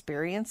people's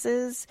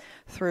experiences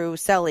through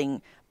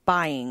selling,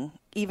 buying,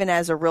 even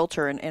as a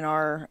realtor in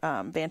our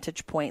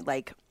vantage point,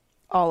 like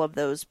all of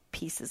those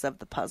pieces of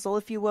the puzzle,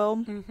 if you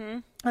will.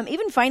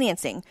 Even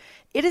financing.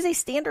 It is a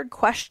standard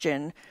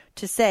question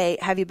to say,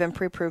 have you been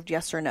pre-approved,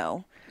 yes or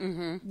no?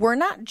 We're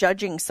not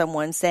judging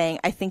someone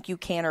saying, I think you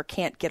can or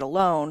can't get a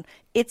loan.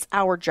 It's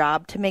our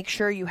job to make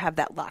sure you have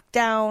that locked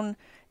down.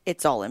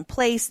 It's all in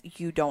place.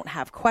 You don't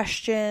have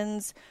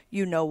questions.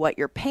 You know what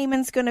your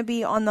payment's going to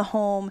be on the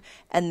home.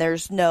 And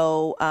there's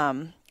no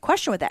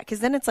question with that, because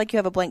then it's like you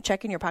have a blank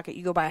check in your pocket.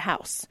 You go buy a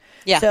house.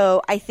 Yeah.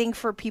 So I think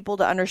for people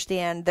to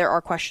understand, there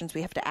are questions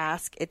we have to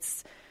ask.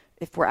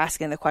 If we're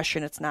asking the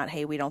question, it's not,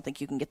 hey, we don't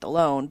think you can get the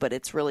loan, but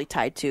it's really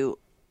tied to,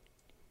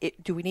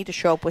 do we need to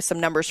show up with some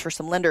numbers for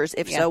some lenders?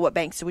 If so, what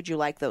banks would you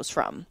like those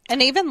from?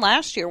 And even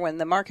last year when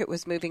the market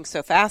was moving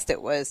so fast,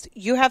 it was,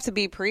 you have to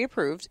be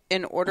pre-approved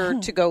in order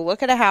to go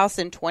look at a house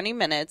in 20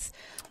 minutes,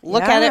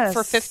 look at it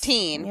for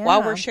 15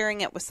 while we're sharing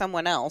it with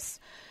someone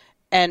else.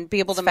 and be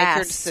able to make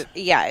your fast.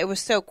 it was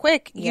so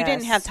quick. You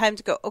didn't Yes. have time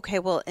to go, okay,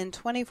 well, in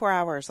 24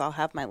 hours, I'll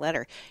have my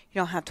letter. You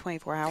don't have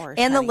 24 hours.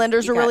 And the honey.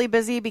 lenders You were got- really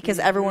busy because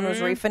everyone was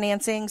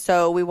refinancing.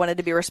 So we wanted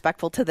to be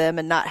respectful to them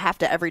and not have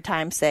to every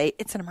time say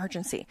it's an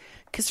emergency.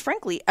 Because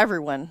frankly,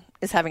 everyone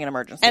is having an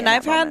emergency. And in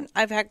I've that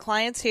moment. had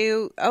clients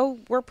who,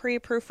 we're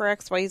pre-approved for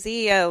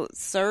XYZ. A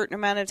certain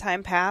amount of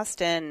time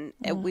passed, and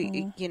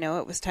we,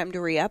 it was time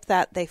to re-up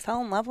that. They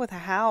fell in love with a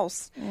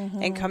house,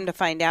 and come to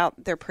find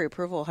out their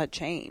pre-approval had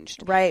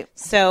changed. Right.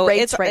 So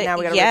Rates it's right now,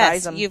 we gotta yes,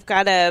 revise them. you've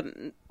got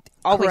to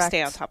always Correct.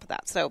 stay on top of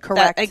that. So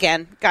Correct. that,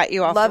 again, got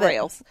you off Love the it.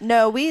 rails.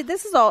 No,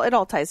 it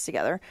all ties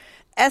together.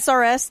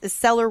 SRS is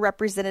Seller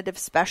Representative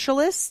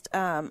Specialist.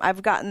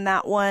 I've gotten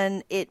that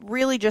one. It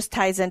really just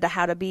ties into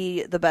how to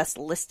be the best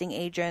listing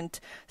agent,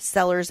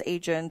 seller's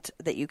agent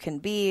that you can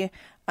be.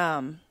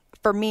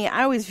 For me,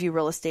 I always view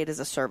real estate as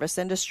a service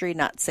industry,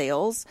 not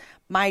sales.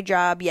 My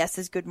job, yes,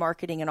 is good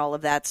marketing and all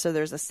of that. So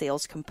there's a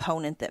sales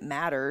component that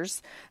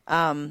matters.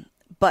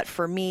 But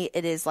for me,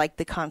 it is like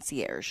the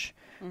concierge.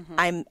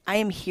 I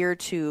am here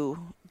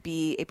to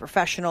be a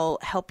professional,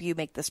 help you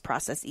make this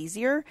process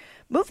easier.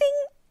 Moving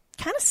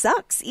kind of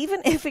sucks,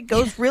 even if it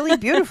goes really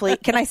beautifully.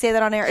 Can I say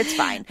that on air? It's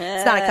fine.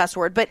 It's not a cuss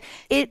word, but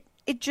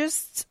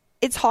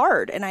it's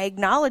hard. And I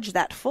acknowledge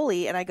that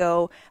fully. And I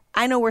go,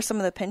 I know where some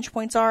of the pinch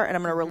points are, and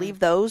I'm going to relieve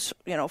those,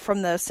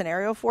 from the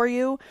scenario for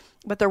you.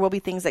 But there will be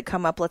things that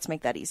come up. Let's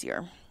make that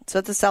easier. So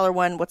it's a seller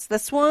one. What's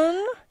this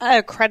one?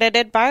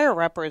 Accredited buyer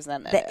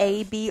representative.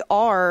 The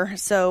ABR.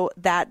 So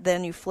that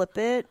then you flip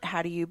it.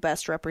 How do you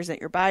best represent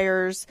your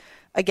buyers?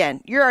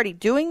 Again, you're already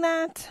doing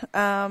that.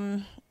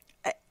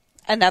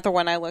 Another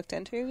one I looked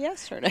into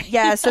yesterday.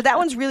 Yeah, so that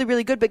one's really,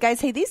 really good. But guys,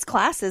 hey, these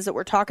classes that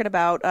we're talking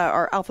about,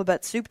 our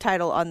alphabet soup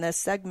title on this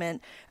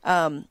segment,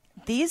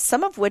 these,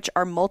 some of which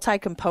are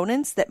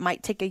multi-components that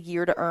might take a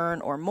year to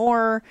earn or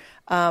more.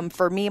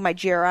 For me, my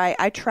GRI,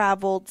 I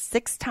traveled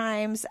 6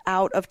 times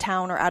out of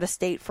town or out of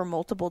state for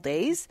multiple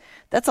days.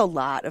 That's a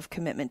lot of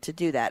commitment to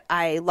do that.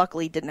 I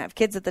luckily didn't have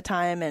kids at the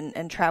time,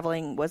 and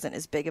traveling wasn't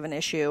as big of an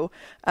issue.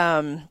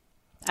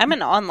 I'm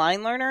an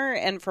online learner,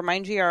 and for my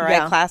GRI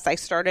class, I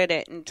started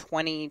it in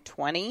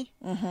 2020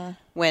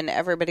 when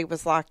everybody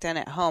was locked in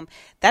at home.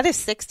 That is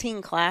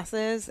 16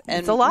 classes,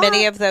 and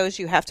many of those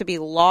you have to be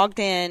logged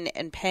in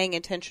and paying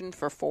attention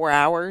for 4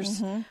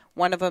 hours.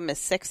 One of them is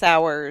 6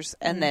 hours,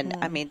 and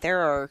then, there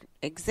are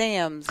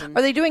exams. And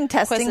are they doing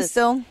testing quizzes.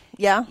 Still?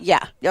 Yeah?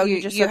 Yeah. Oh, you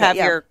just you said have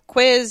that, yeah. your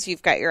quiz,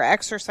 you've got your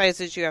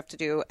exercises you have to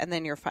do, and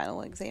then your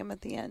final exam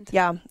at the end.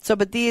 Yeah. So,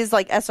 but these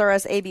like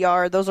SRS,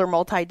 ABR, those are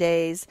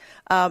multi-days.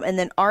 And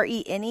then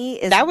RENE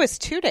is... That was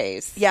 2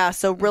 days. Yeah.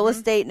 So real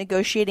estate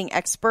negotiating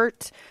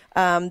expert.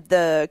 Kim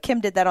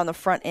did that on the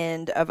front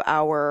end of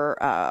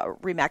our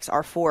RE/MAX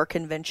R4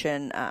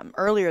 convention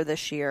earlier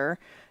this year.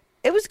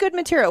 It was good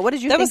material. What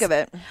did you think of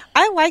it?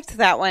 I liked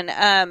that one.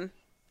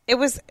 It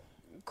was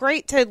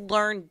great to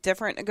learn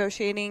different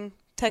negotiating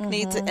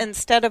techniques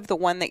instead of the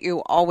one that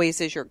you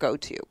always is your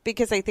go-to,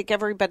 because I think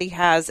everybody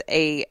has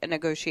a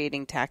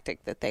negotiating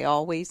tactic that they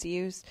always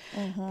use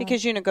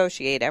because you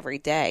negotiate every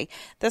day.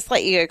 This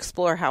let you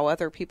explore how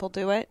other people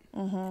do it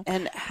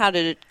and how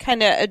to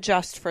kind of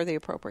adjust for the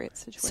appropriate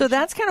situation. So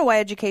that's kind of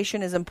why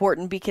education is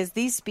important, because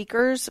these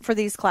speakers for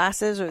these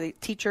classes, or the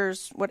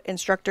teachers,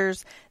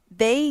 instructors,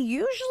 they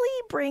usually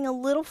bring a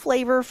little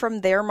flavor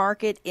from their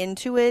market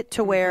into it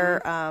to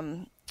where,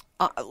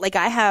 like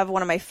I have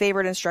one of my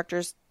favorite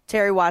instructors,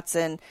 Terry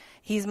Watson.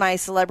 He's my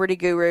celebrity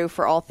guru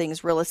for all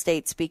things real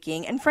estate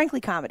speaking and frankly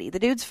comedy. The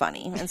dude's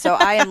funny. And so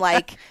I am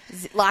like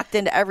locked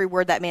into every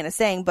word that man is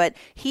saying, but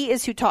he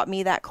is who taught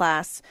me that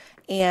class.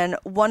 And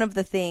one of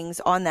the things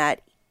on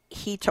that,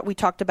 we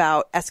talked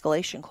about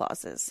escalation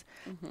clauses.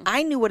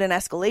 I knew what an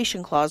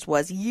escalation clause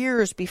was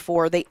years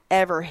before they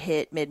ever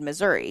hit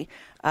Mid-Missouri.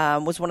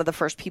 Was one of the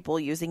first people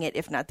using it,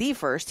 if not the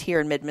first, here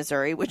in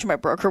Mid-Missouri, which my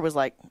broker was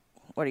like,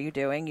 what are you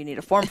doing? You need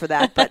a form for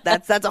that. But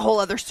that's a whole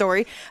other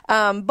story.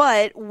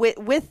 But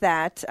with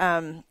that,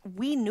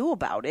 we knew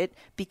about it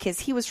because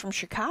he was from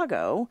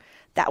Chicago.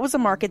 That was a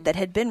market that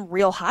had been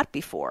real hot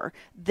before.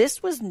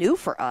 This was new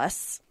for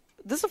us.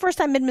 This is the first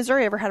time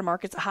Mid-Missouri ever had a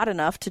market hot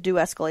enough to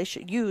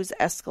use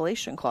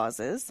escalation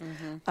clauses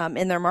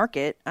in their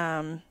market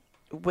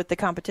with the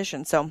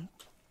competition. So,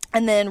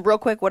 and then real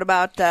quick, what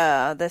about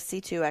the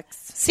C2X?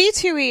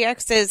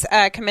 C2EX is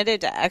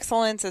committed to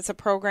excellence. It's a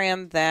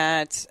program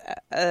that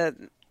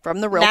from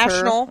the realtor,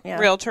 National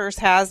Realtors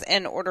has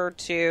in order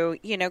to,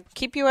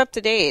 keep you up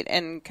to date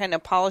and kind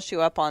of polish you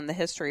up on the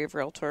history of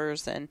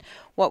realtors and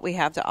what we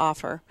have to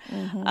offer.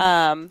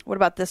 What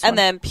about this one? And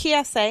then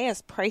PSA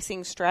is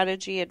Pricing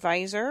Strategy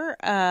Advisor.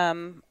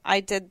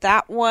 I did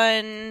that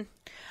one,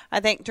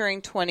 I think,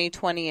 during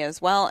 2020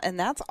 as well. And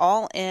that's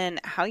all in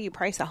how you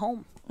price a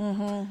home.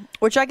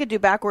 Which I could do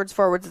backwards,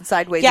 forwards, and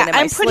sideways. Yeah, and in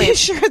my I'm pretty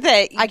sure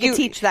that I could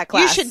teach that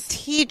class. You should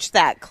teach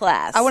that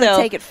class. I want to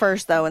take it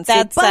first, though, and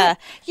that's see. But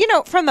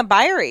from the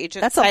buyer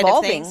agent that's side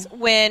evolving. of things,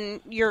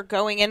 when you're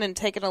going in and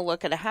taking a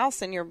look at a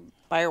house and you're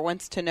buyer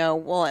wants to know,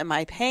 well, am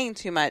I paying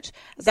too much?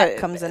 That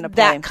comes into play.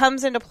 That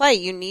comes into play.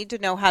 You need to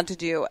know how to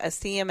do a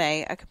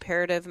CMA, a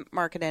comparative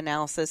market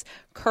analysis,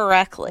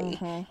 correctly.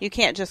 You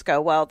can't just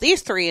go, well,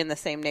 these 3 in the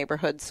same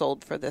neighborhood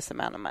sold for this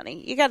amount of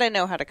money. You got to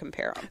know how to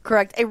compare them.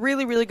 Correct. A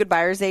really, really good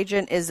buyer's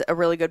agent is a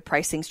really good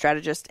pricing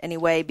strategist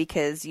anyway,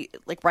 because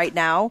like right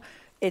now,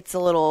 it's a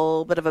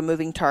little bit of a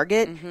moving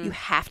target. You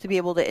have to be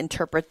able to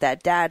interpret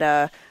that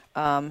data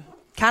kind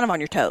of on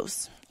your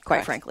toes,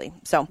 quite frankly.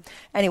 So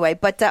anyway,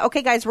 but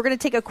okay, guys, we're going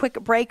to take a quick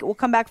break. We'll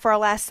come back for our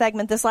last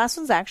segment. This last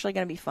one's actually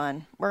going to be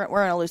fun. We're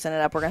going to loosen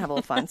it up. We're going to have a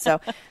little fun.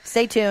 So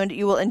stay tuned.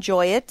 You will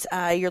enjoy it.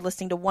 You're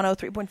listening to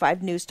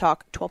 103.5 News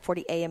Talk,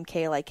 1240 AM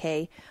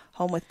KLIK,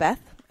 Home with Beth.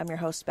 I'm your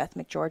host, Beth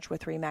McGeorge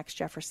with RE/MAX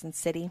Jefferson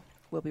City.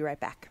 We'll be right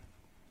back.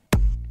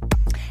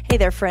 Hey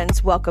there,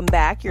 friends. Welcome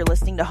back. You're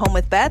listening to Home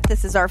with Beth.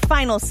 This is our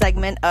final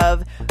segment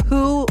of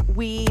Who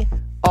We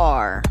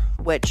Are,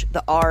 which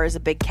the R is a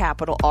big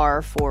capital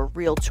R for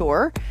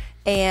Realtor.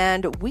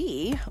 And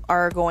we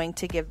are going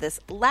to give this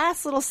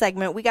last little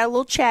segment. We got a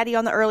little chatty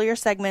on the earlier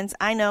segments.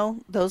 I know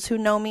those who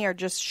know me are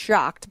just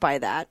shocked by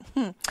that.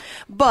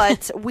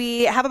 But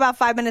we have about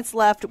 5 minutes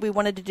left. We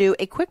wanted to do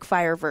a quick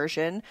fire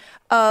version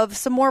of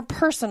some more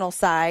personal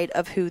side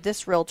of who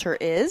this realtor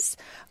is.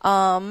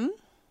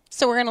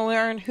 So we're going to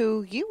learn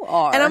who you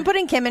are. And I'm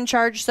putting Kim in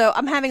charge, so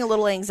I'm having a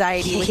little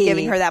anxiety with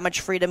giving her that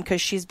much freedom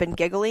because she's been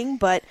giggling,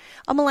 but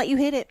I'm going to let you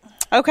hit it.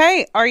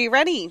 Okay. Are you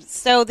ready?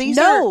 So these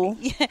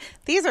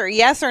are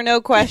yes or no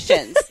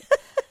questions.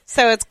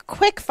 So it's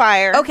quick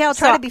fire. Okay, I'll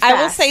try to be fast.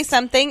 I will say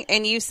something,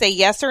 and you say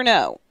yes or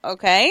no,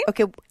 okay?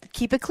 Okay,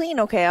 keep it clean,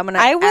 okay? I'm going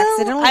to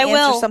accidentally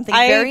answer something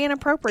very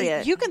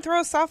inappropriate. You can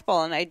throw a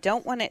softball, and I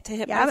don't want it to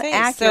hit my face.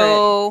 Accurate.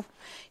 So,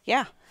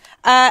 yeah.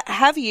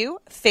 Have you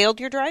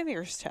failed your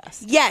driver's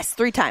test? Yes,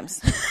 3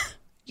 times.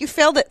 You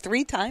failed it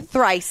 3 times?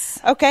 Thrice.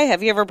 Okay.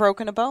 Have you ever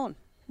broken a bone?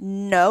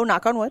 No,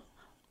 knock on wood.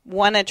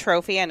 Won a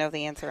trophy? I know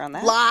the answer on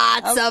that.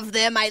 Lots of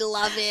them. I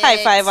love it.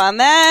 High five on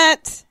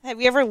that. Have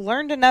you ever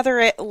learned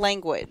another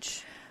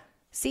language?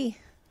 Sí.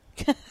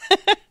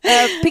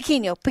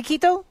 Pequeño.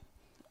 Poquito.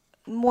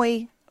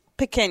 Muy.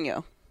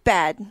 Pequeño.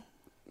 Bad.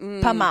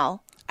 Pa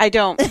mal. I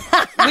don't.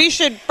 We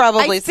should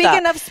probably I speak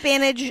enough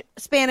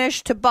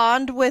Spanish to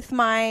bond with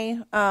my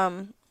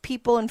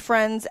people and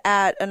friends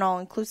at an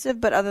all-inclusive,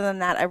 but other than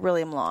that, I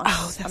really am lost.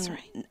 Oh, that's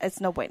right.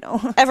 It's no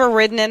bueno. Ever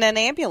ridden in an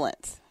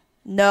ambulance?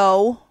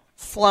 No.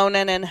 Flown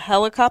in a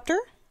helicopter?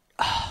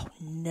 Oh,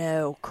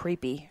 no.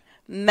 Creepy.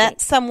 Met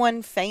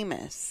someone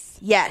famous?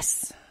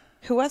 Yes.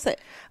 Who was it?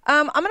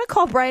 I'm going to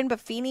call Brian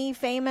Buffini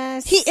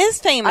famous. He is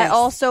famous. I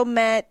also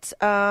met...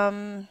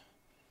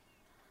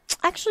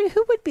 Actually,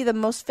 who would be the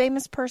most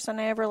famous person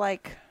I ever,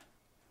 like...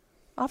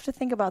 I'll have to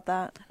think about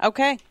that.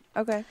 Okay.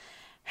 Okay.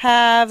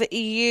 Have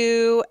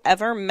you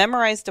ever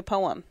memorized a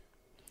poem?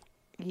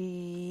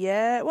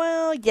 Yeah,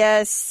 well,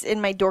 yes. In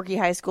my dorky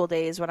high school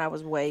days when I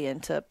was way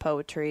into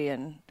poetry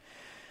and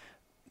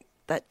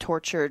that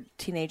tortured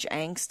teenage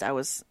angst,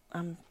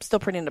 I'm still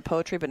pretty into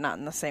poetry, but not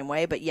in the same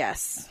way, but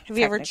yes. Have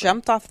you ever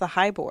jumped off the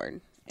high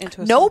board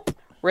into a Nope. Song?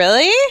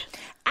 Really?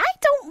 I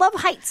don't love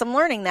heights. I'm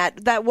learning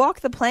that. That walk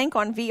the plank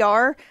on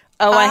VR.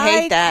 Oh, I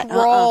hate that.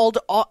 Crawled.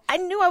 I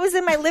knew I was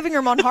in my living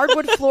room on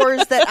hardwood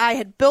floors that I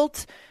had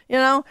built. You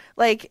know,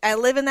 like I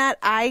live in that.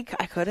 I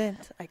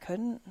couldn't.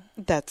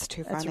 That's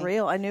too funny. That's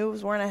real. I knew I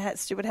was wearing a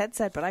stupid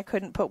headset, but I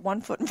couldn't put one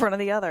foot in front of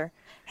the other.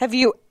 Have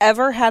you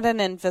ever had an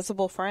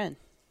invisible friend?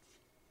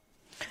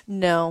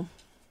 No.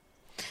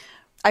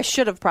 I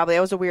should have probably.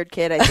 I was a weird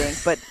kid, I think,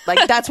 but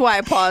like that's why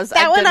I paused.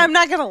 I'm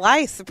not gonna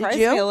lie, surprised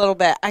me a little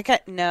bit. I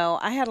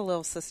had a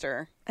little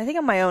sister. I think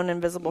I'm my own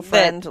invisible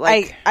friend.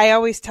 Like I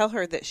always tell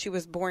her that she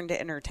was born to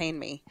entertain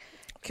me.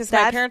 Because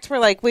my parents were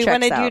like, we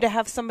wanted you to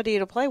have somebody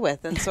to play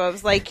with. And so I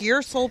was like,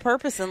 your sole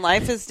purpose in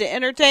life is to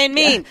entertain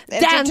me.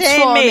 Dance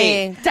for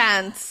me.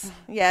 Dance.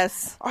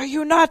 Yes. Are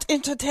you not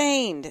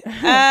entertained?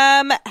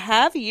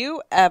 Have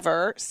you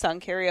ever sung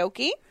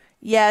karaoke?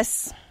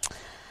 Yes.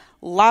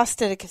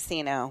 Lost at a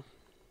casino?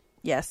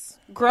 Yes.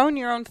 Grown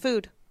your own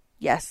food?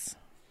 Yes.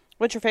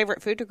 What's your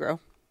favorite food to grow?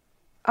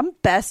 I'm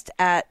best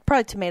at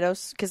probably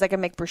tomatoes because I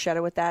can make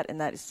bruschetta with that, and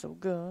that is so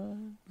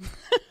good.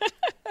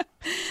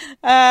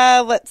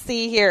 Let's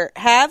see here.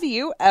 Have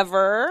you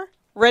ever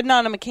ridden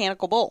on a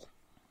mechanical bull?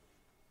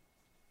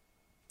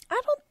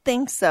 I don't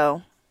think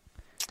so.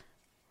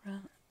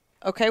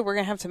 Okay, we're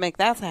going to have to make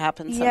that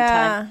happen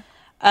sometime.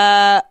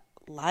 Yeah.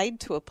 Lied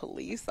to a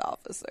police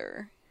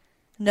officer?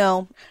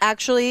 No.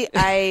 Actually,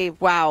 I'm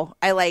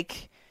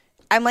like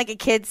a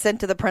kid sent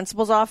to the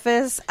principal's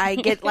office. I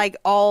get like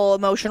all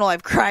emotional.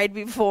 I've cried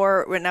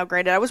before. Now,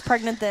 granted, I was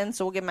pregnant then,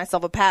 so we'll give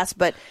myself a pass.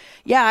 But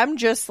yeah, I'm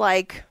just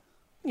like,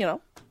 you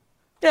know.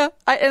 Yeah,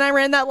 I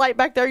ran that light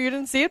back there. You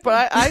didn't see it,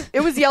 but it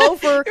was yellow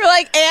for. You're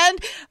like, and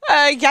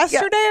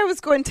yesterday I was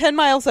going 10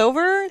 miles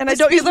over, and I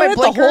don't use my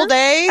blinker the whole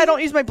day. I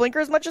don't use my blinker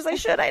as much as I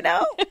should. I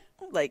know.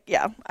 Like,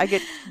 yeah, I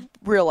get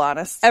real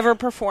honest. Ever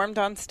performed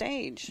on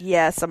stage?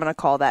 Yes, I'm gonna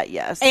call that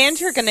yes. And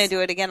you're gonna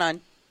do it again on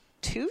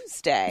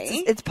Tuesday.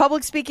 It's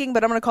public speaking,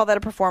 but I'm going to call that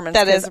a performance.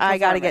 That is a I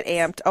got to get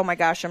performance. amped. Oh my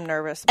gosh, I'm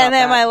nervous about And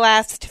then that. my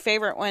last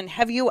favorite one,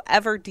 have you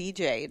ever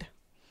DJ'd?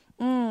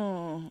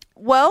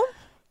 Well,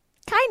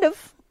 kind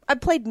of. I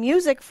played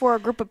music for a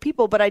group of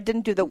people, but I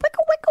didn't do the wicka,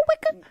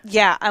 wicka, wicka.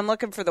 Yeah, I'm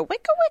looking for the wicka,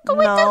 wicka,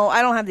 wicka. No,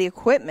 I don't have the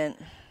equipment.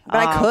 But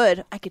I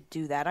could. I could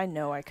do that. I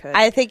know I could.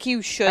 I think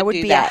you should I would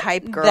do be that. a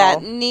hype girl.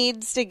 That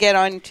needs to get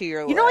onto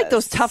your list. You know, like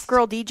those tough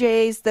girl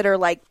DJs that are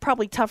like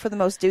probably tougher than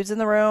most dudes in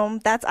the room?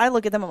 I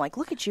look at them, I'm like,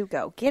 look at you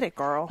go. Get it,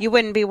 girl. You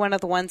wouldn't be one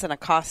of the ones in a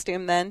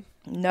costume then?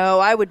 No,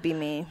 I would be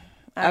me.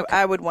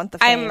 I would want the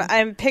fame.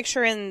 I'm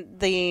picturing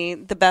the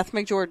Beth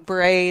McJord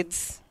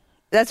braids.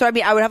 That's what I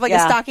mean. I would have like a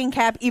Yeah. stocking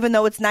cap, even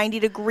though it's 90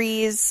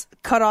 degrees,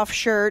 cut off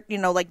shirt,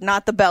 like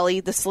not the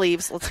belly, the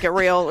sleeves. Let's get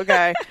real,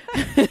 okay?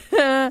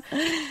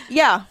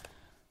 Yeah.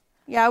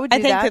 Yeah, I would do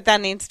I think that. that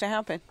needs to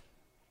happen.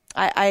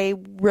 I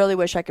really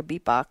wish I could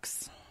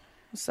beatbox.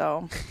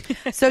 So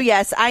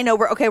yes, I know.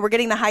 We're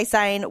getting the high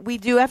sign. We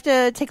do have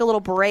to take a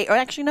little break. Or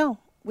actually, no.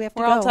 We have to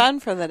We're go. all done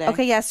for the day.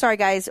 Okay, yeah, sorry,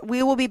 guys.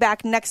 We will be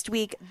back next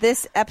week.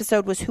 This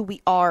episode was Who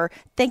We Are.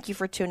 Thank you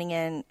for tuning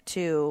in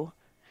to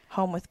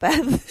Home with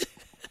Beth.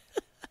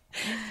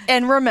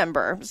 And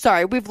remember,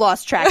 sorry, we've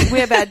lost track. We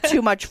have had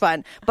too much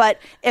fun. But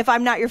if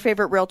I'm not your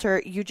favorite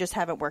realtor, you just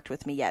haven't worked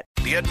with me yet.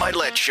 The Ed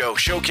Milet Show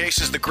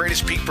showcases the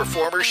greatest peak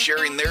performers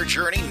sharing their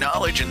journey,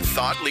 knowledge, and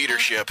thought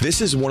leadership.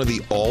 This is one of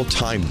the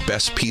all-time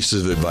best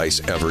pieces of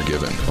advice ever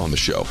given on the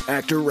show.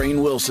 Actor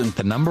Rainn Wilson.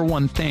 The number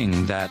one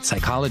thing that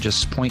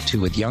psychologists point to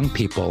with young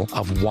people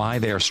of why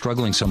they are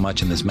struggling so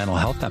much in this mental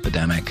health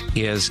epidemic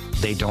is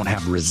they don't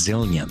have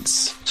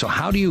resilience. So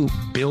how do you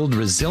build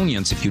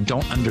resilience if you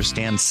don't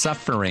understand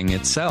suffering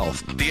itself?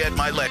 The Ed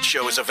Milet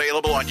Show is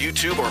available on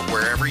YouTube or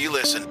wherever you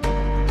listen.